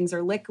 Things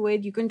are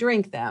liquid. You can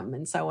drink them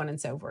and so on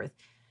and so forth.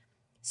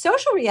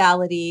 Social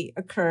reality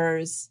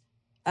occurs,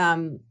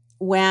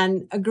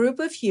 when a group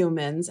of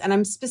humans, and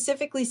I'm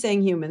specifically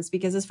saying humans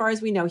because as far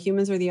as we know,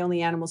 humans are the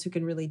only animals who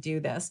can really do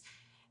this,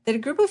 that a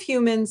group of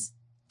humans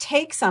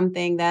take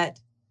something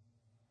that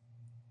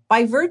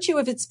by virtue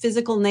of its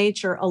physical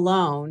nature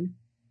alone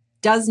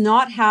does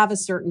not have a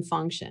certain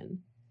function.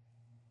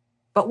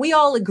 But we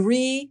all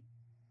agree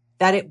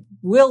that it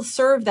will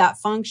serve that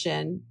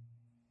function.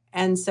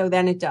 And so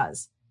then it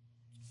does.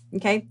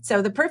 Okay.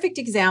 So the perfect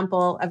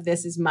example of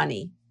this is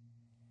money.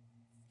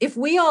 If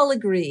we all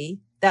agree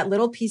that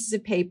little pieces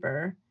of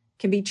paper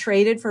can be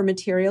traded for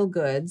material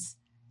goods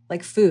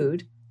like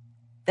food,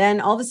 then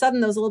all of a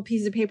sudden those little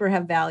pieces of paper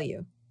have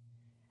value.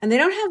 And they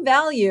don't have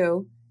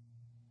value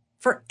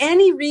for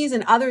any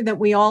reason other than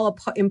we all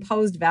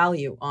imposed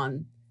value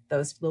on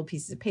those little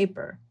pieces of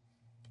paper.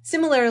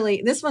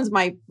 Similarly, this one's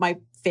my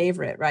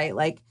favorite, right?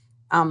 Like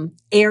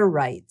air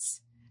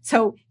rights.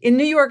 So in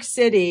New York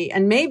City,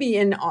 and maybe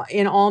in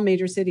all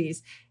major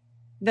cities,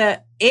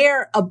 the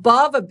air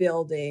above a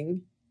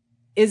building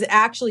is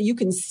actually, you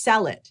can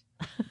sell it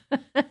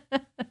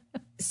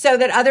so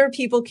that other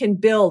people can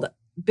build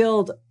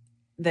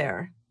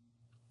there.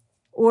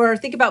 Or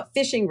think about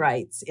fishing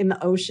rights in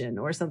the ocean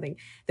or something.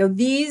 Though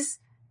these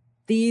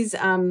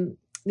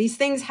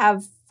things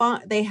have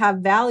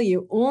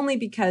value only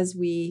because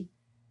we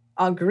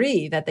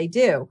agree that they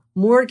do.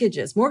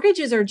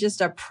 Mortgages are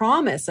just a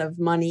promise of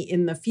money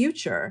in the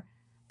future,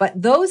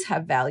 but those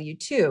have value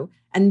too.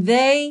 And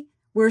they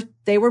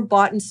were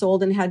bought and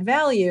sold and had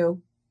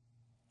value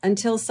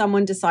until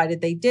someone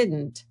decided they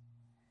didn't.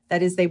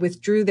 That is, they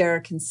withdrew their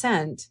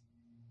consent,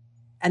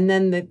 and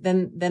then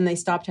they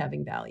stopped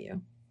having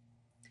value.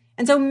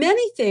 And so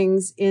many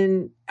things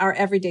in our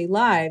everyday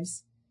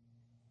lives,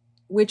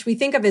 which we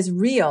think of as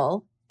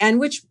real and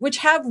which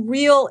have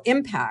real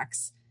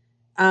impacts,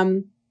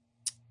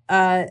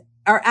 are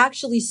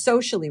actually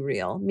socially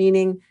real,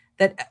 meaning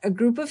that a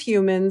group of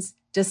humans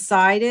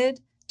decided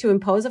to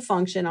impose a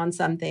function on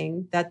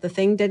something that the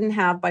thing didn't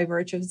have by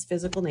virtue of its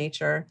physical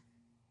nature.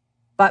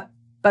 But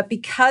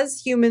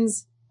because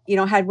humans,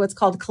 had what's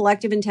called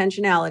collective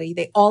intentionality,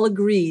 they all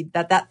agreed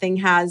that that thing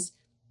has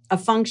a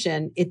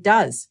function. It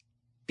does,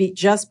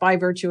 just by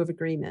virtue of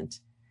agreement.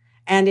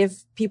 And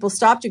if people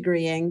stopped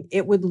agreeing,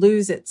 it would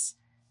lose its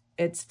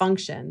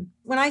function.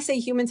 When I say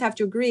humans have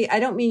to agree, I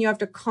don't mean you have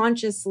to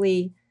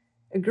consciously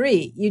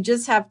agree. You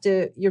just have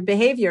to, your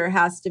behavior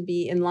has to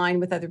be in line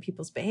with other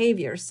people's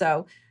behavior.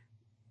 So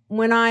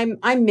when I'm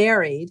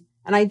married,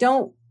 and I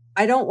don't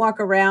walk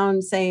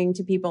around saying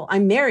to people,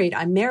 I'm married.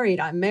 I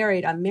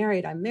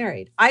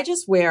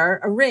just wear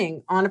a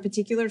ring on a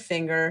particular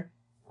finger,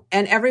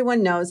 and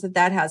everyone knows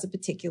that has a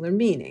particular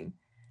meaning,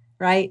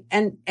 right?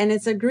 And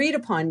it's agreed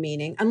upon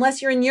meaning,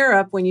 unless you're in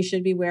Europe when you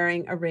should be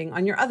wearing a ring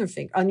on your other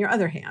finger, on your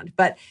other hand.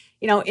 But,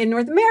 in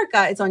North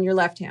America, it's on your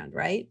left hand,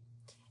 right?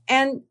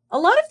 And a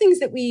lot of things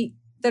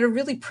that are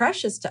really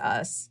precious to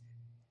us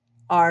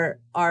are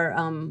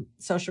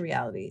social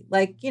reality.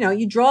 Like,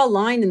 you draw a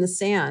line in the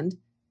sand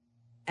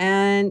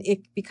and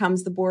it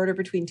becomes the border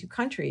between two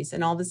countries.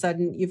 And all of a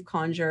sudden you've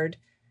conjured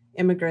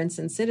immigrants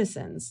and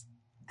citizens.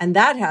 And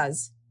that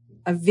has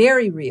a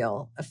very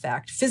real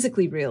effect,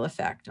 physically real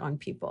effect on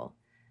people.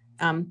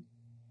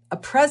 A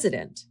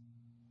president,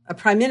 a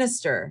prime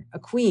minister, a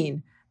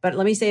queen, but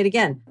let me say it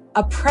again,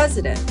 a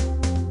president,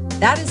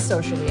 that is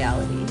social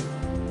reality.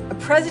 A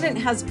president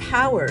has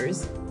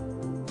powers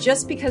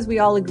just because we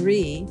all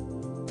agree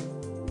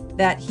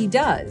that he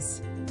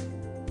does.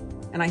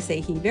 And I say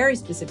he very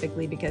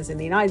specifically because in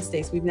the United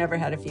States, we've never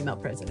had a female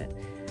president.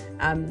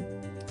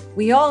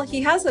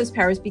 He has those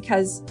powers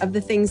because of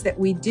the things that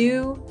we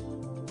do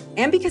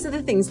and because of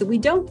the things that we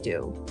don't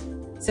do.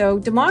 So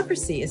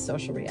democracy is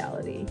social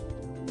reality.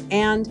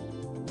 And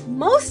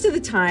most of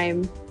the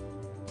time,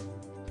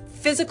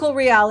 physical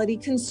reality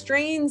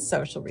constrains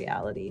social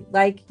reality.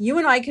 Like you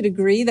and I could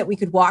agree that we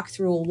could walk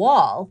through a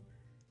wall,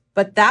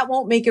 but that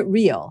won't make it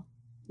real.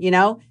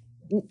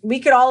 We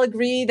could all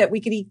agree that we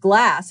could eat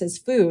glass as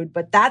food,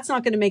 but that's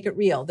not going to make it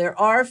real. There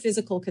are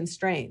physical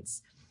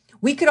constraints.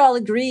 We could all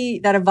agree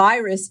that a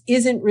virus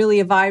isn't really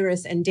a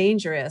virus and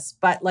dangerous.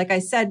 But like I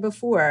said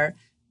before,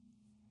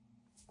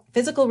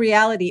 physical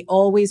reality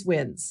always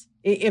wins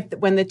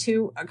when the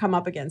two come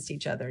up against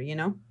each other,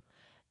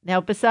 Now,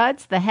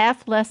 besides the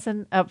half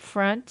lesson up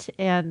front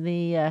and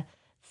the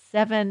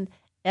 7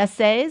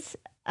 essays,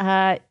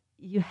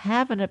 you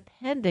have an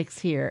appendix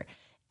here.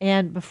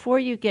 And before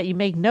you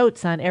make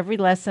notes on every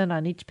lesson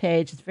on each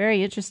page. It's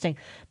very interesting.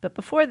 But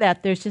before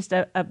that, there's just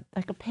a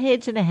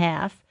page and a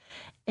half.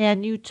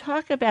 And you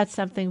talk about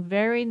something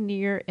very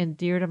near and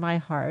dear to my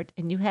heart.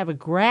 And you have a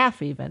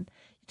graph even.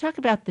 You talk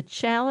about the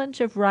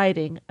challenge of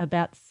writing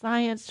about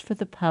science for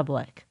the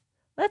public.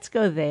 Let's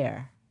go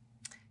there.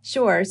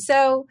 Sure.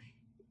 So,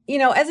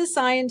 as a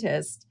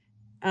scientist,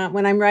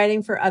 when I'm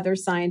writing for other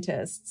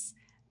scientists,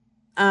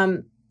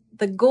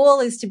 the goal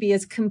is to be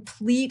as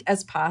complete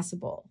as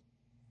possible.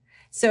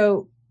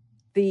 So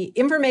the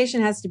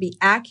information has to be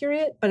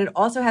accurate, but it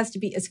also has to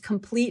be as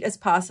complete as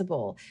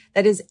possible.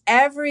 That is,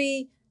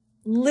 every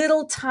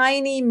little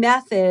tiny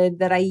method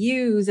that I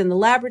use in the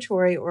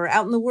laboratory or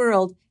out in the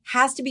world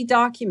has to be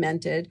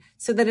documented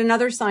so that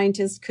another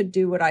scientist could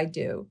do what I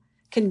do,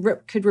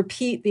 could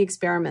repeat the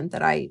experiment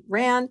that I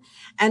ran.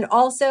 And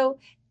also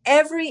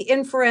every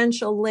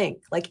inferential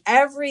link, like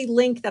every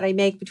link that I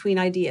make between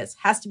ideas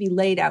has to be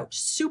laid out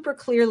super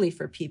clearly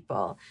for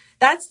people.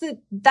 That's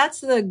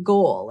the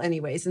goal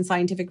anyways in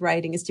scientific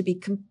writing, is to be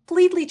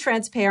completely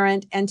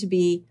transparent and to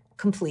be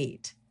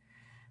complete.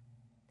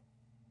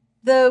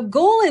 The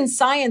goal in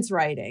science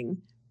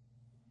writing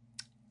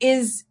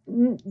is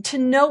to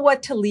know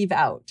what to leave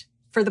out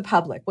for the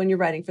public when you're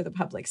writing for the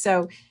public.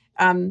 So,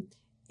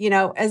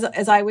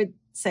 as I would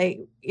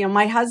say,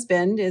 my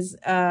husband is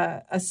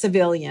a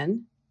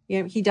civilian.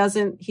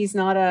 He's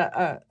not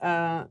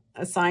a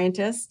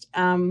scientist.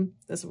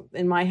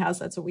 In my house,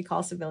 that's what we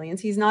call civilians.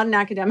 He's not an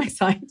academic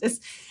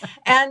scientist.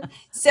 And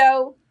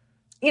so,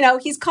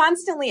 he's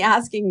constantly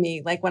asking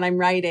me, like when I'm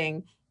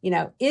writing,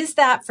 is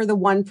that for the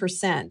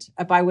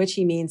 1%, by which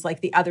he means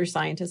like the other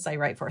scientists I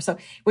write for? So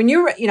when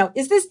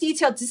does this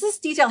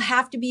detail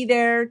have to be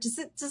there?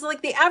 Does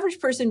like the average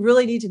person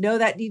really need to know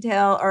that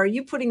detail? Or are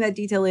you putting that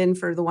detail in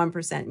for the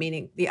 1%,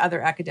 meaning the other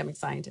academic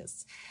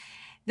scientists?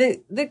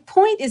 The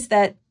point is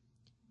that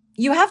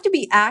you have to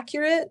be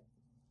accurate,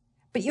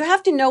 but you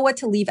have to know what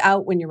to leave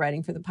out when you're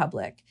writing for the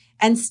public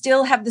and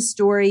still have the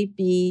story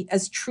be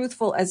as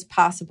truthful as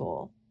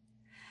possible.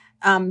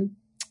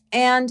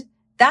 And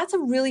that's a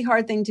really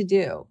hard thing to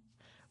do.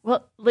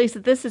 Well, Lisa,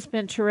 this has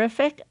been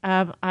terrific.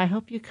 I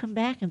hope you come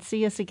back and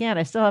see us again.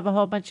 I still have a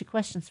whole bunch of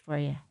questions for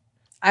you.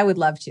 I would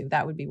love to.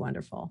 That would be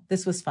wonderful.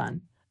 This was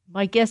fun.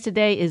 My guest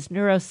today is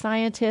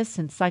neuroscientist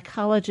and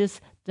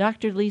psychologist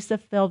Dr. Lisa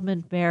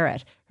Feldman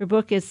Barrett. Her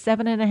book is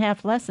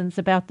 7.5 Lessons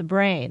About the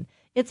Brain.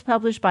 It's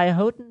published by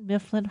Houghton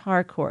Mifflin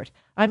Harcourt.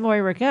 I'm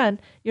Moira Gunn.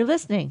 You're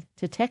listening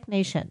to Tech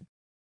Nation.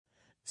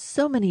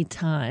 So many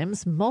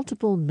times,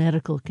 multiple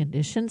medical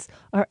conditions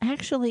are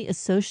actually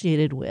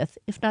associated with,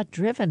 if not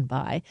driven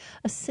by,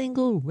 a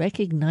single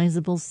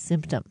recognizable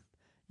symptom.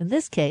 In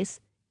this case,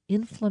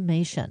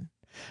 inflammation.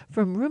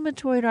 From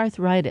rheumatoid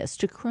arthritis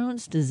to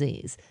Crohn's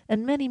disease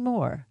and many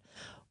more.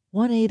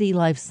 180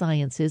 Life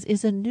Sciences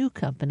is a new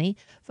company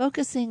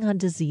focusing on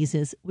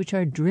diseases which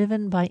are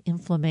driven by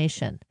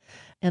inflammation.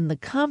 And the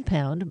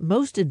compound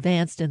most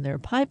advanced in their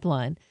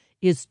pipeline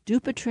is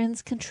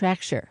Dupuytren's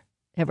contracture.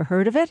 Ever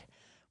heard of it?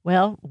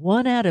 Well,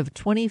 1 out of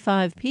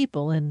 25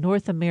 people in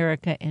North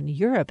America and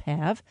Europe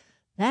have.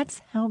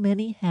 That's how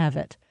many have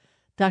it.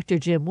 Dr.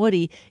 Jim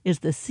Woody is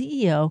the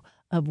CEO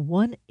of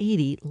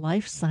 180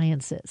 Life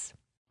Sciences.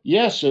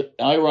 Yes,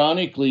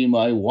 ironically,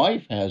 my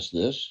wife has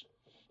this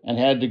and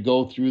had to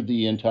go through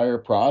the entire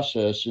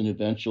process and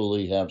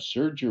eventually have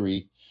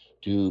surgery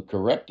to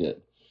correct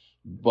it.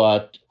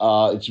 But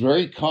it's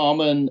very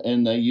common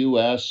in the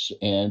U.S.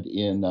 and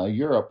in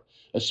Europe,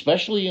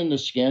 especially in the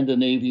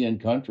Scandinavian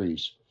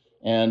countries.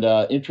 And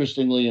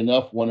interestingly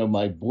enough, one of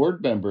my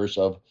board members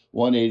of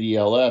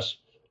 180LS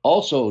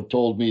also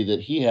told me that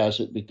he has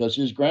it because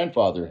his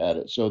grandfather had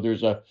it. So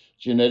there's a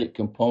genetic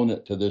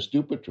component to this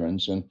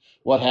Dupuytren's. And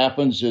what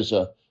happens is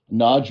a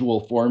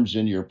nodule forms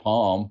in your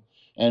palm,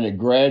 and it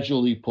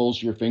gradually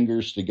pulls your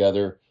fingers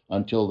together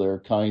until they're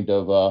kind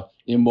of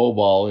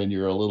immobile and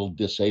you're a little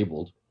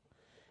disabled.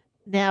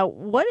 Now,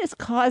 what is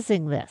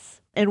causing this?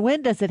 And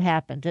when does it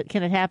happen?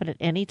 Can it happen at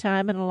any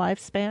time in a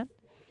lifespan?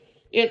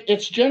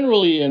 It's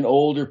generally in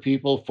older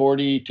people,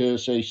 40 to,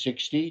 say,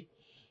 60.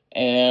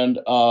 And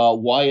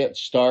why it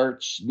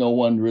starts, no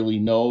one really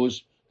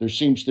knows. There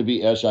seems to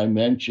be, as I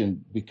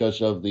mentioned,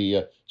 because of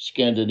the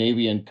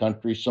Scandinavian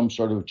countries, some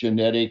sort of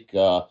genetic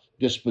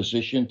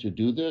disposition to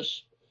do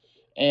this.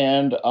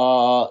 And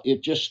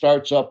it just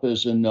starts up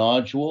as a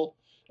nodule,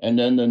 and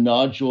then the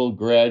nodule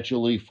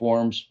gradually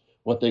forms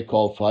what they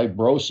call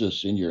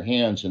fibrosis in your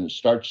hands, and it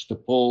starts to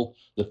pull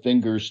the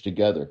fingers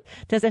together.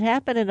 Does it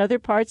happen in other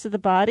parts of the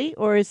body,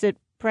 or is it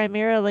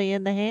primarily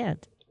in the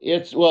hand?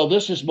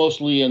 This is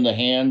mostly in the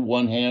hand,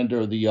 one hand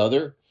or the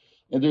other.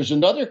 And there's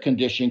another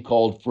condition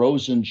called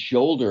frozen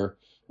shoulder,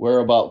 where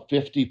about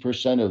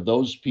 50% of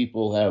those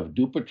people have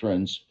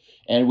Dupuytren's.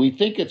 And we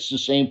think it's the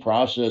same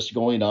process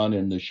going on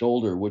in the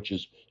shoulder, which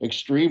is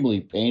extremely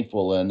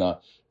painful and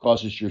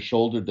causes your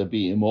shoulder to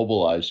be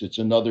immobilized. It's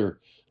another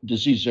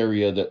disease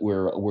area that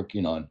we're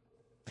working on.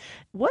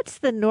 What's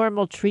the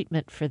normal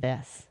treatment for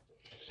this?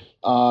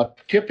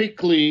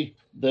 Typically,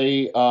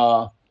 they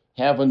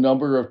have a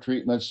number of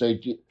treatments.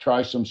 They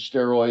try some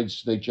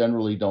steroids. They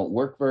generally don't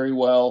work very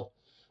well.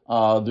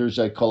 There's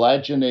a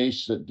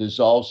collagenase that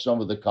dissolves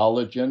some of the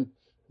collagen,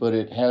 but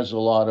it has a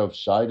lot of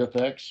side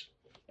effects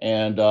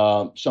and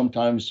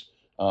sometimes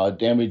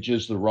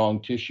damages the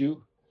wrong tissue.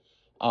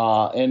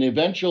 And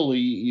eventually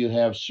you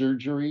have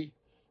surgery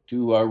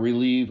to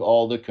relieve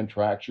all the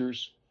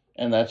contractures.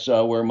 And that's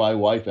where my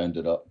wife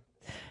ended up.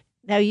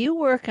 Now, you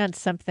work on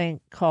something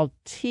called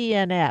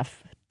TNF,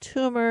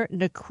 tumor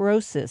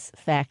necrosis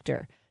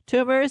factor.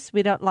 Tumors,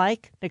 we don't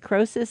like.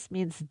 Necrosis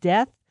means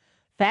death.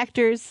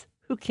 Factors,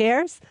 who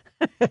cares?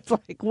 It's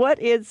like,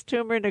 what is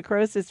tumor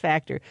necrosis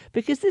factor?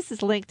 Because this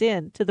is linked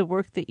in to the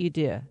work that you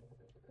do.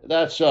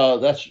 That's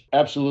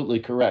absolutely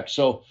correct.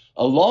 So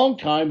a long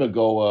time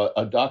ago,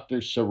 a Dr.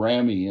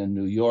 Cerami in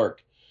New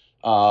York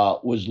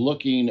was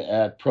looking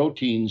at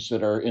proteins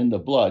that are in the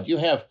blood. You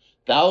have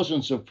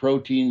thousands of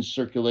proteins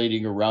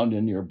circulating around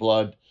in your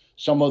blood.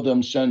 Some of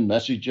them send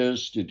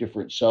messages to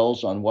different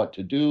cells on what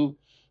to do.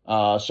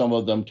 Some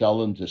of them tell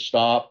them to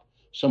stop.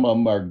 Some of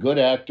them are good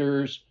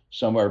actors.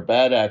 Some are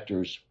bad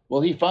actors.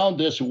 Well, he found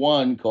this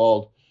one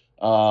called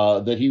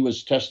that he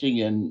was testing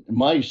in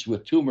mice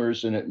with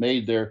tumors, and it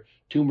made their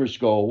tumors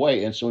go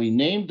away. And so he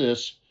named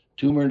this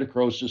tumor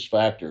necrosis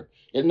factor.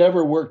 It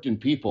never worked in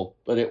people,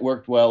 but it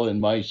worked well in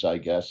mice, I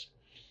guess.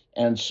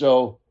 And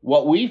so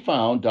what we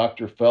found,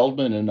 Dr.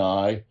 Feldman and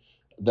I,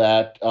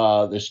 that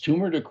this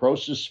tumor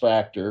necrosis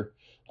factor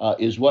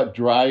is what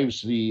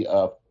drives the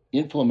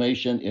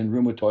inflammation in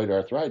rheumatoid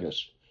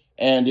arthritis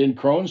and in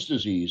Crohn's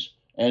disease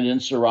and in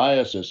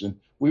psoriasis. And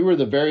we were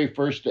the very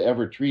first to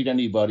ever treat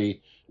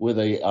anybody with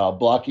a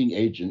blocking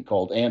agent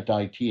called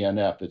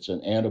anti-TNF. It's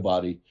an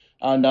antibody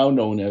now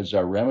known as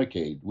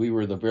Remicade. We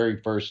were the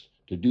very first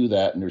to do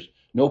that, and there's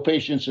no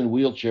patients in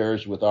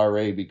wheelchairs with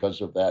RA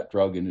because of that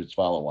drug and its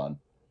follow-on.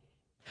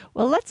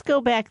 Well, let's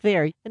go back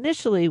there.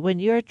 Initially, when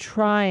you're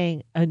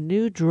trying a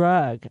new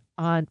drug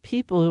on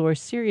people who are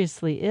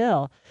seriously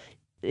ill,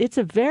 it's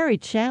a very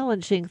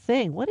challenging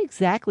thing. What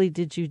exactly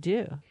did you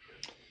do?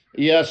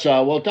 Yes,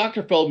 well,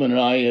 Dr. Feldman and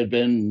I had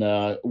been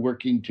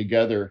working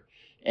together,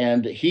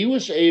 and he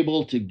was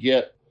able to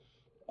get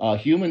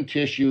human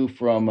tissue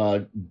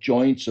from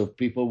joints of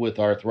people with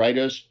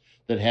arthritis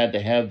that had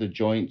to have the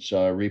joints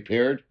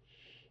repaired.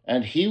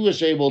 And he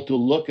was able to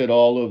look at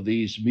all of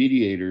these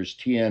mediators,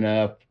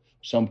 TNF,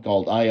 some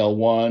called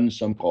IL-1,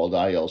 some called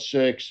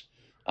IL-6,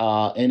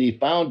 and he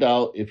found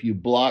out if you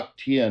block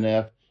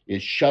TNF,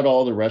 it shut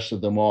all the rest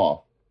of them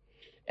off.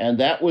 And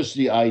that was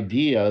the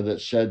idea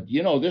that said,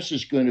 this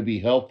is going to be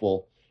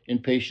helpful in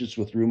patients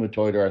with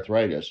rheumatoid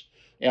arthritis.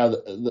 Yeah,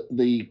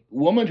 the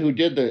woman who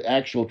did the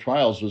actual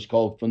trials was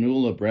called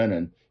Fionnuala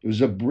Brennan. It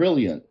was a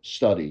brilliant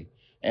study,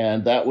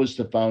 and that was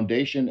the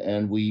foundation.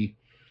 And we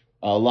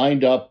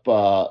lined up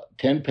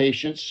 10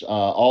 patients,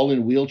 all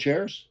in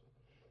wheelchairs,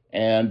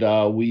 and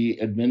we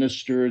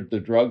administered the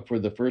drug for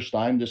the first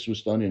time. This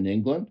was done in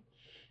England.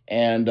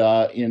 And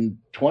in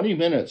 20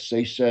 minutes,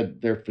 they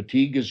said their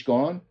fatigue is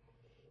gone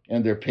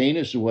and their pain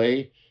is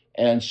away.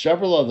 And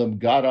several of them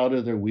got out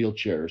of their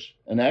wheelchairs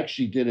and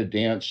actually did a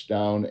dance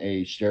down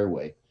a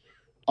stairway.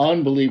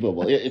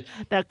 Unbelievable.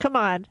 Now, come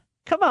on.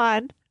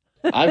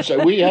 I'm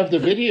sorry. We have the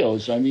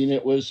videos. I mean,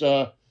 it was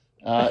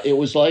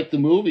like the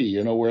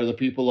movie, where the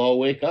people all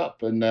wake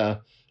up, and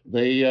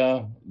they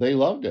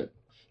loved it.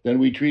 Then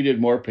we treated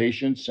more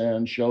patients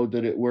and showed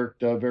that it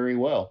worked very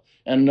well.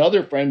 And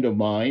another friend of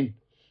mine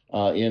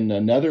in the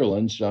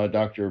Netherlands,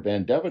 Dr.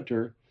 Van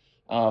Deventer,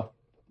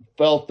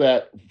 felt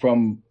that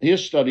from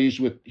his studies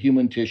with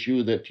human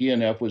tissue that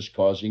TNF was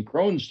causing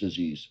Crohn's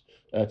disease.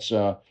 That's,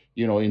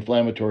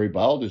 inflammatory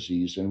bowel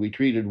disease. And we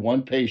treated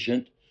one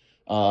patient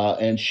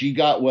and she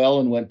got well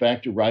and went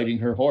back to riding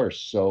her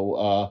horse.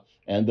 So,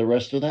 and the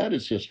rest of that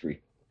is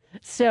history.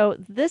 So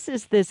this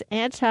is this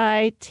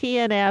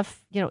anti-TNF,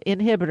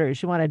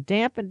 inhibitors. You want to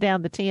dampen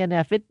down the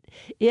TNF.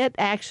 It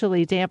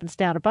actually dampens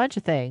down a bunch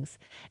of things.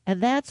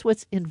 And that's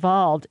what's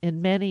involved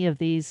in many of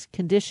these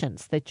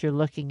conditions that you're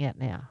looking at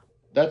now.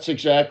 That's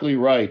exactly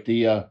right.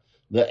 The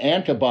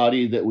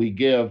antibody that we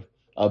give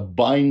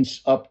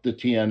binds up the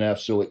TNF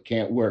so it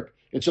can't work.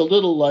 It's a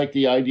little like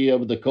the idea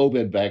of the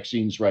COVID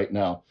vaccines right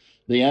now.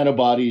 The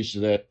antibodies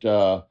that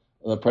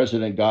the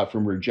president got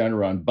from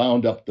Regeneron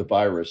bound up the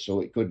virus so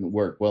it couldn't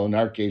work. Well, in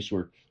our case,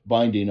 we're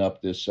binding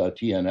up this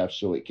TNF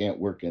so it can't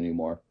work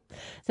anymore.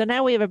 So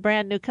now we have a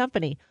brand new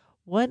company,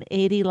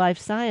 180 Life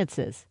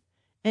Sciences.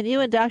 And you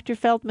and Dr.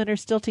 Feldman are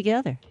still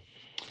together.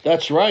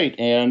 That's right.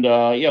 And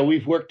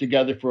we've worked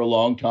together for a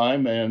long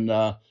time,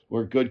 and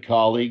we're good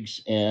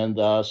colleagues. And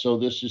so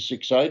this is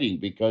exciting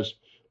because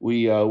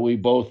we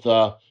both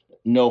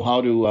know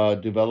how to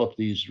develop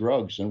these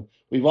drugs. And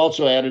we've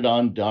also added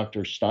on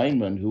Dr.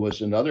 Steinman, who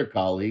was another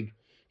colleague.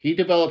 He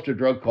developed a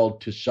drug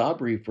called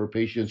Tysabri for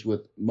patients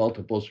with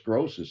multiple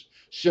sclerosis.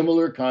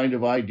 Similar kind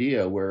of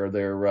idea where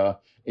they're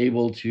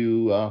able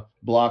to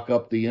block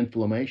up the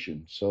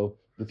inflammation. So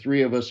the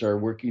three of us are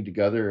working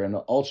together, and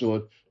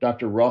also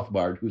Dr.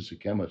 Rothbard, who's a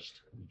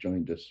chemist,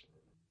 joined us.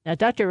 Now,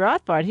 Dr.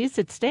 Rothbard, he's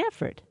at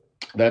Stanford.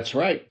 That's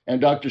right.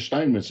 And Dr.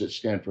 Steinman's at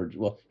Stanford.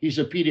 Well, he's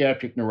a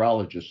pediatric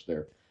neurologist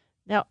there.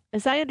 Now,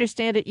 as I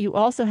understand it, you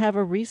also have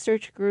a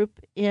research group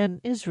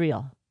in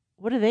Israel.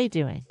 What are they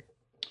doing?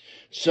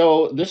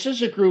 So this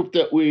is a group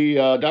that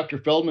Dr.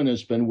 Feldman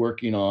has been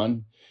working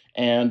on,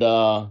 and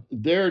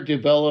they're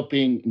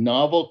developing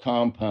novel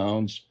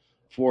compounds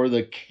for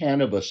the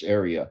cannabis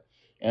area.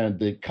 And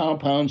the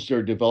compounds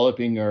they're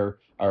developing are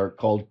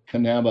called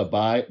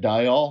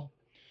cannabidiol.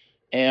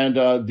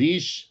 And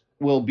these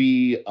will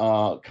be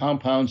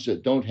compounds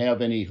that don't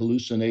have any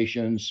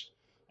hallucinations.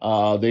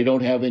 They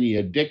don't have any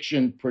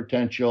addiction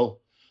potential,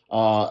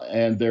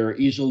 and they're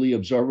easily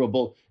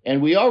absorbable.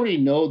 And we already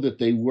know that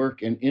they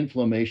work in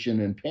inflammation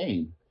and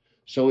pain.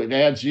 So it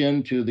adds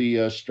into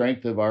the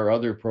strength of our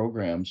other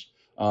programs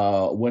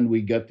when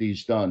we get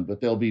these done. But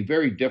they'll be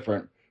very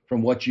different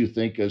from what you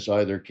think is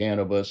either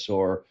cannabis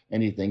or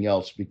anything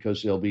else,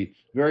 because they'll be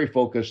very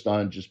focused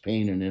on just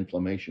pain and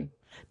inflammation.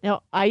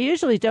 Now, I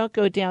usually don't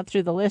go down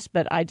through the list,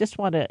 but I just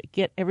want to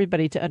get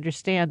everybody to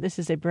understand this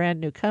is a brand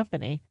new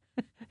company,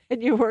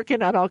 and you're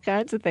working on all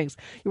kinds of things.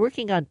 You're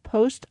working on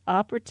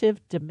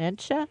post-operative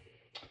dementia?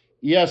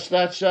 Yes,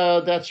 that's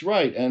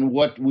right. And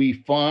what we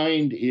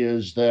find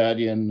is that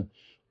in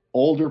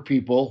older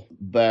people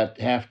that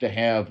have to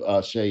have,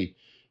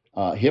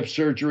 hip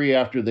surgery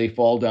after they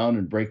fall down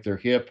and break their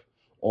hip,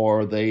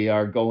 or they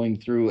are going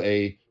through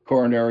a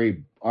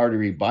coronary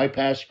artery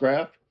bypass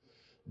graft,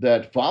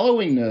 that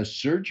following the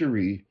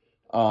surgery,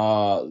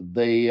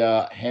 they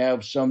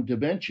have some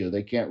dementia.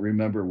 They can't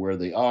remember where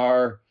they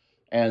are.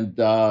 And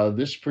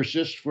this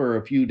persists for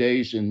a few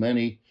days in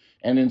many,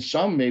 and in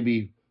some,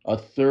 maybe a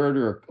third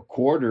or a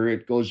quarter,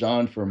 it goes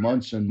on for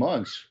months and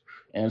months.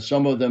 And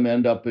some of them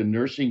end up in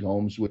nursing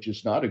homes, which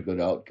is not a good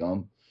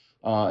outcome,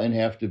 and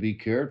have to be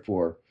cared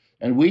for.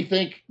 And we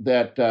think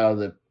that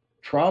the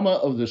trauma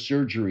of the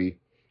surgery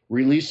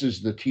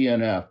releases the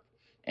TNF,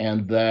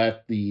 and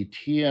that the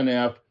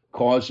TNF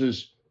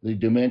causes the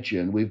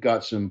dementia. And we've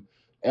got some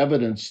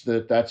evidence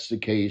that that's the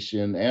case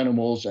in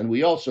animals, and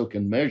we also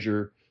can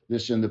measure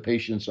this in the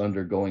patients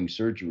undergoing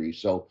surgery.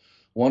 So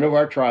one of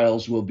our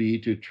trials will be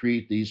to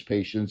treat these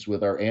patients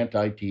with our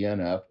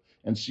anti-TNF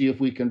and see if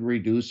we can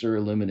reduce or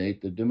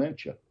eliminate the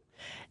dementia.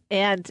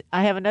 And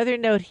I have another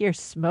note here,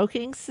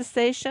 smoking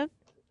cessation.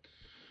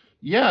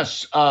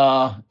 Yes,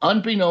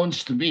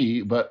 unbeknownst to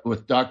me, but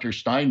with Dr.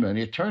 Steinman,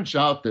 it turns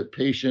out that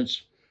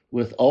patients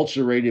with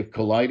ulcerative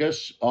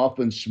colitis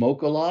often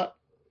smoke a lot.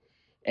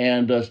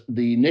 And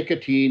the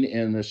nicotine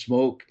in the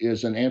smoke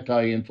is an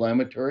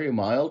anti-inflammatory,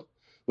 mild,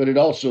 but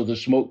the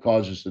smoke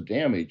causes the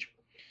damage.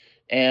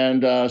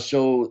 And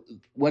so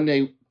when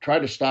they try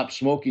to stop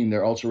smoking,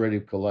 their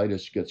ulcerative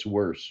colitis gets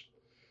worse.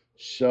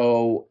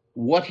 So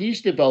what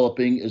he's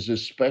developing is a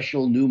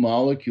special new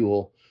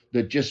molecule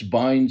that just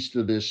binds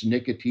to this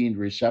nicotine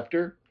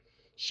receptor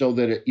so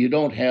that you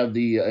don't have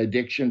the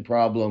addiction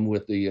problem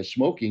with the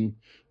smoking,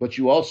 but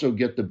you also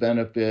get the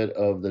benefit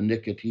of the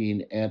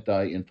nicotine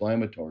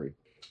anti-inflammatory.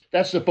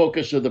 That's the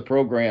focus of the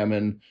program,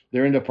 and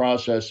they're in the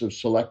process of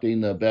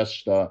selecting the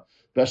best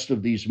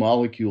of these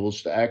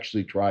molecules to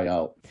actually try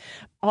out.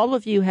 All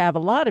of you have a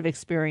lot of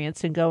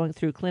experience in going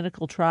through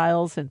clinical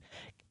trials and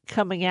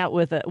coming out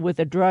with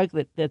a drug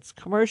that's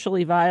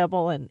commercially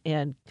viable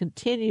and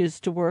continues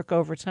to work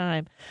over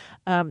time.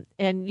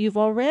 And you've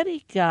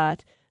already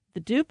got the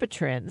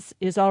Dupuytren's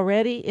is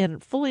already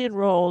fully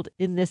enrolled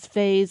in this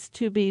phase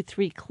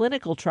 2b/3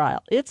 clinical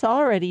trial. It's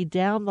already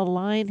down the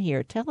line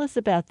here. Tell us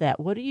about that.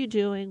 What are you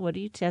doing? What are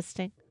you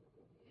testing?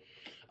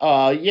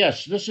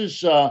 Yes, this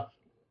is a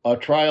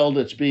trial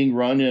that's being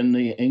run in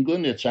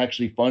England. It's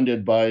actually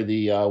funded by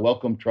the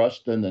Wellcome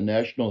Trust and the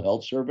National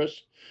Health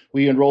Service.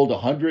 We enrolled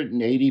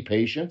 180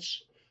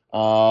 patients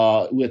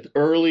with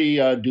early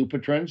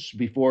Dupuytren's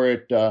before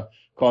it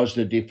caused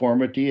a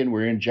deformity, and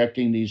we're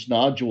injecting these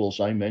nodules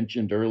I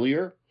mentioned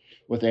earlier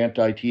with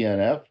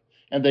anti-TNF,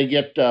 and they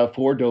get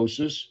 4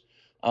 doses.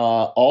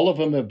 All of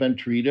them have been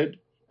treated.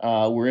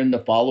 We're in the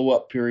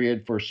follow-up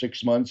period for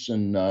 6 months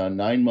and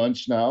 9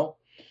 months now.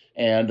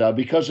 And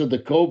because of the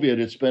COVID,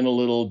 it's been a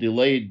little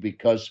delayed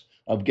because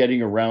of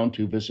getting around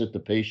to visit the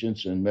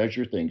patients and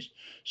measure things.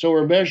 So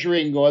we're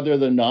measuring whether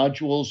the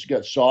nodules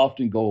get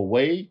soft and go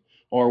away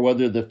or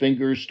whether the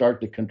fingers start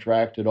to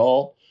contract at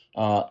all.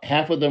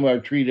 Half of them are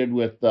treated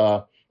with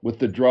the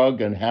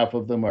drug and half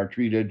of them are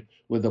treated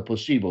with a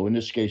placebo. In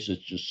this case,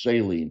 it's just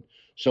saline.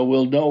 So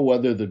we'll know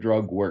whether the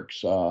drug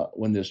works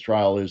when this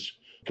trial is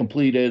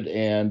completed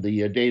and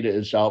the data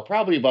is out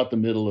probably about the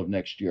middle of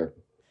next year.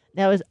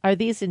 Now, are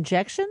these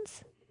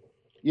injections?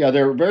 Yeah,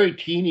 they're very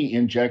teeny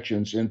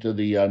injections into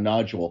the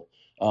nodule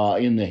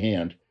in the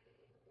hand.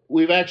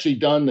 We've actually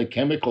done the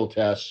chemical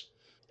tests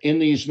in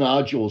these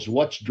nodules,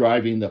 what's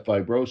driving the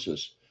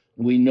fibrosis.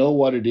 We know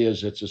what it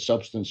is. It's a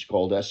substance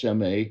called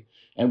SMA.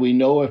 And we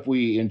know if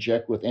we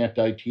inject with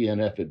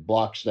anti-TNF, it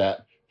blocks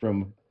that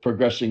from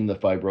progressing the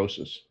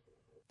fibrosis.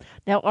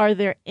 Now, are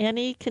there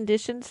any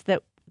conditions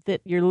that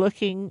you're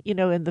looking,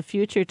 in the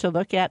future to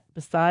look at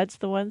besides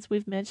the ones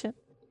we've mentioned?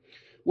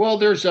 Well,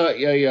 there's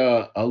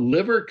a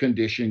liver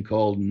condition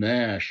called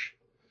NASH,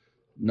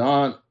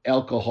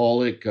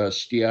 non-alcoholic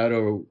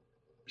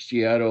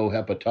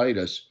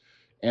steatohepatitis,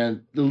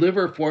 and the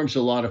liver forms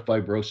a lot of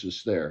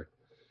fibrosis there.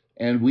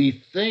 And we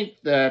think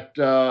that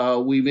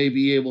we may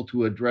be able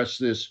to address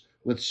this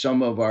with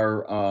some of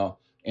our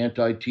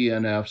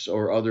anti-TNFs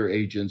or other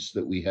agents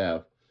that we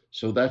have.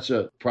 So that's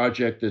a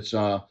project that's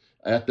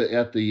at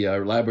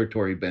the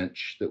laboratory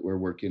bench that we're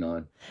working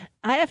on.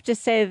 I have to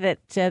say that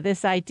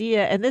this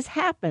idea, and this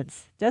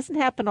doesn't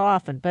happen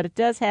often, but it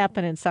does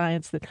happen in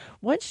science, that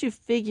once you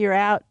figure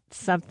out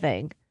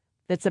something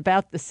that's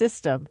about the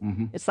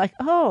system, It's like,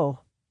 oh,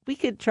 we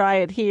could try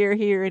it here,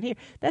 here, and here.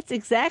 That's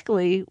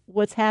exactly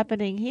what's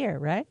happening here,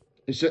 right?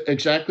 It's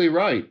exactly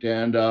right.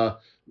 And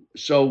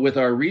so with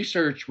our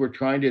research, we're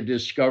trying to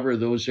discover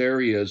those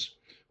areas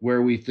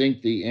where we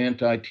think the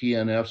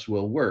anti-TNFs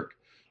will work.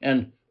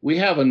 And we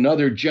have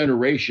another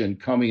generation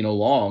coming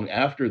along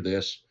after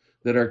this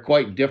that are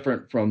quite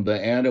different from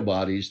the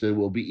antibodies that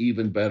will be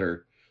even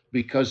better,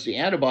 because the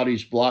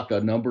antibodies block a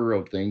number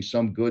of things,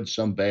 some good,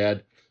 some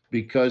bad,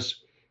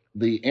 because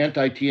the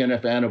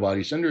anti-TNF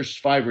antibodies, and there's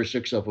 5 or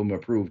 6 of them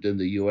approved in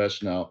the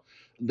US now,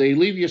 they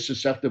leave you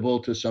susceptible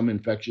to some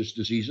infectious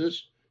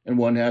diseases, and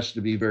one has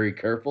to be very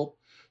careful.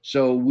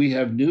 So we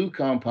have new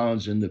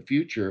compounds in the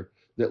future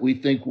that we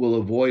think will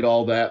avoid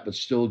all that, but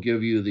still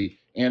give you the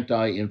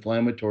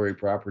anti-inflammatory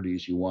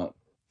properties you want.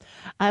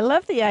 I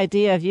love the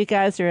idea of you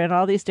guys are in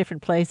all these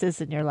different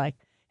places and you're like,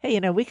 hey,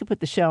 we could put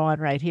the show on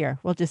right here.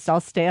 We'll just all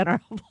stay in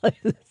our own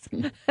places.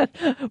 We're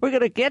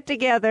going to get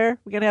together.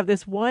 We're going to have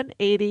this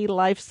 180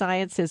 Life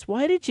Sciences.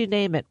 Why did you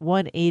name it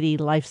 180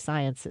 Life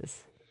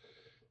Sciences?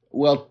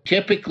 Well,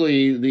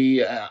 typically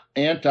the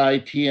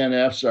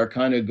anti-TNFs are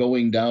kind of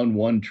going down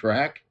one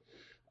track.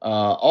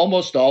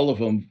 Almost all of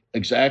them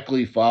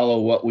exactly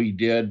follow what we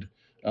did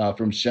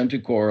from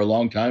Centocor a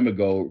long time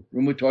ago: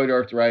 rheumatoid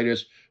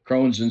arthritis,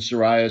 Crohn's and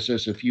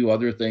psoriasis, a few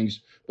other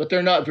things, but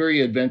they're not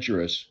very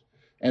adventurous.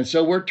 And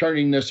so we're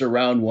turning this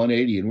around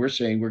 180, and we're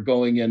saying we're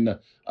going in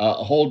a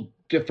whole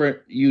different,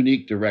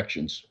 unique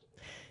directions.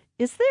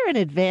 Is there an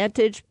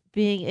advantage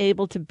being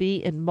able to be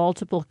in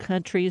multiple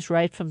countries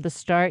right from the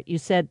start? You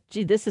said,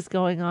 gee, this is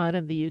going on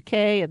in the UK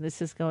and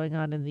this is going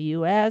on in the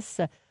US.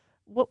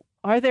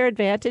 Are there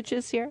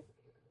advantages here?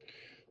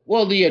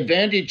 Well, the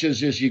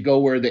advantages is you go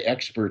where the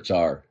experts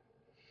are.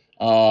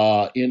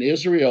 In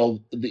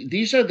Israel,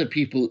 these are the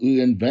people who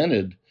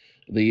invented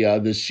the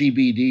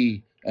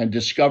CBD and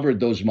discovered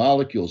those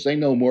molecules. They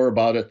know more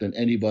about it than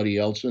anybody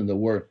else in the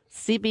world.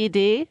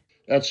 CBD?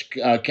 That's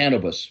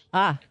cannabis.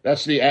 Ah.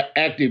 That's the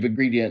active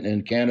ingredient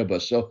in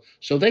cannabis. So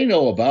they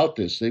know about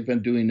this. They've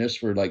been doing this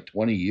for like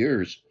 20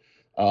 years.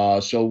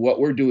 So what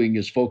we're doing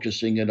is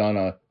focusing it on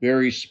a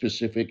very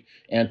specific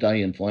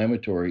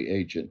anti-inflammatory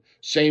agent.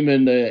 Same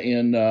in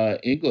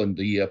England,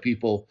 the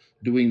people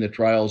doing the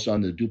trials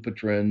on the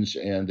Dupuytren's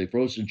and the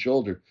frozen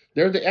shoulder,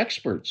 they're the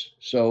experts.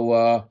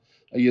 So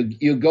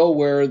you go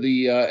where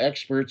the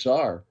experts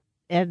are.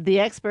 And the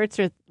experts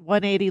are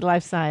 180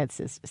 Life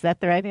Sciences. Is that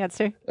the right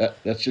answer?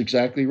 That's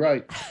exactly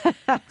right.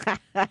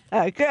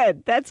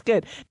 Good. That's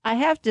good. I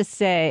have to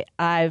say,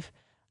 I've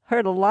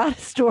heard a lot of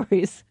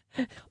stories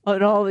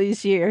on all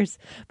these years,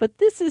 but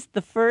this is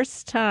the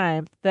first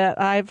time that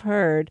I've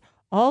heard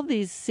all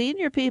these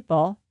senior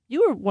people.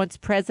 You were once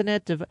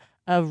president of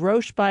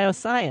Roche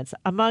Bioscience,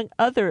 among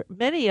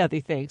many other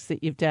things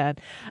that you've done.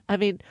 I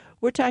mean,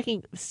 we're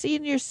talking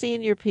senior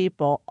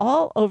people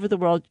all over the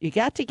world. You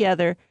got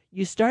together,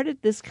 you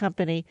started this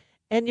company,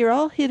 and you're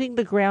all hitting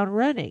the ground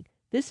running.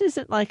 This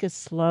isn't like a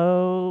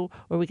slow,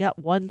 or we got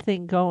one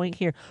thing going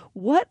here.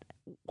 What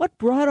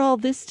brought all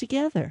this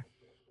together?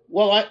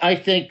 Well, I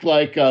think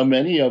like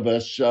many of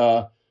us,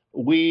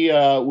 we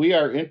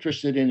are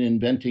interested in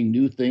inventing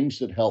new things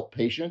that help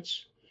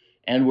patients.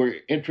 And we're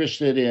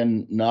interested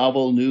in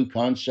novel new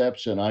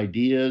concepts and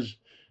ideas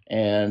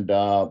and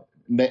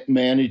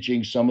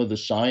managing some of the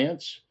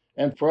science.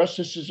 And for us,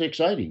 this is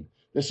exciting.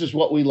 This is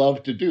what we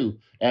love to do,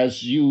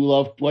 as you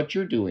love what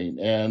you're doing.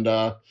 And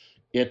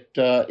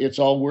it's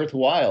all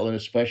worthwhile. And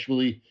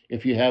especially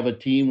if you have a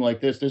team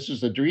like this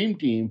is the dream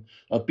team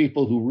of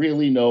people who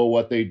really know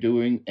what they're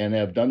doing and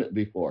have done it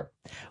before.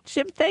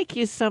 Jim, thank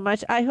you so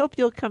much. I hope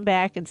you'll come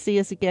back and see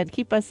us again.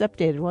 Keep us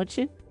updated, won't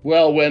you?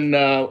 Well, when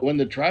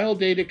the trial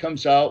data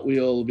comes out,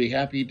 we'll be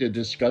happy to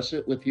discuss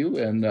it with you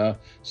and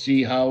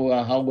see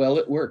how well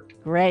it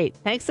worked. Great.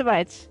 Thanks so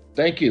much.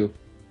 Thank you.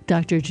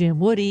 Dr.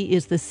 Jim Woody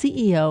is the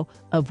CEO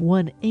of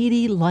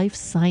 180 Life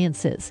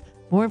Sciences.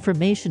 More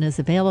information is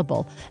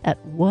available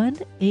at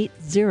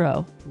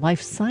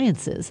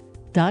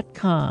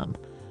 180lifesciences.com.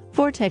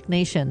 For Tech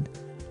Nation,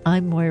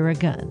 I'm Moira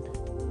Gunn.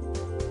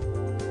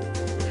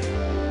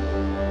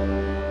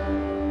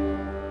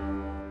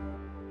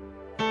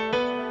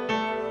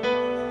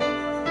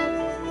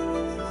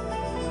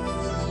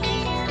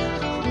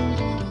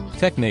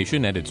 Tech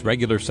Nation and its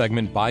regular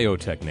segment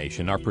Biotech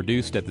Nation are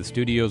produced at the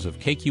studios of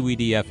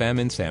KQED-FM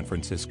in San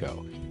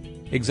Francisco.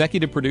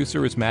 Executive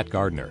producer is Matt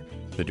Gardner.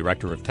 The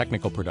director of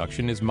technical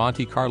production is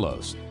Monty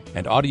Carlos.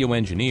 And audio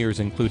engineers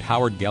include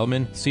Howard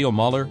Gelman, Seal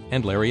Muller,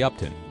 and Larry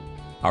Upton.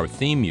 Our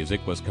theme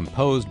music was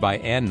composed by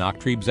Ann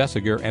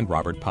Nachtrieb-Zessiger and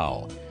Robert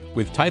Powell,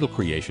 with title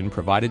creation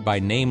provided by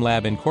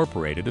NameLab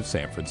Incorporated of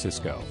San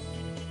Francisco.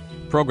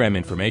 Program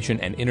information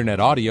and internet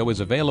audio is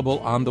available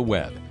on the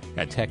web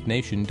at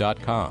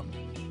technation.com.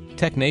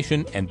 Tech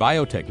Nation and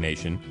Biotech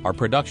Nation are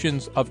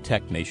productions of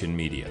Tech Nation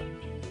Media.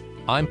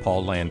 I'm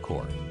Paul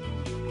Landcore.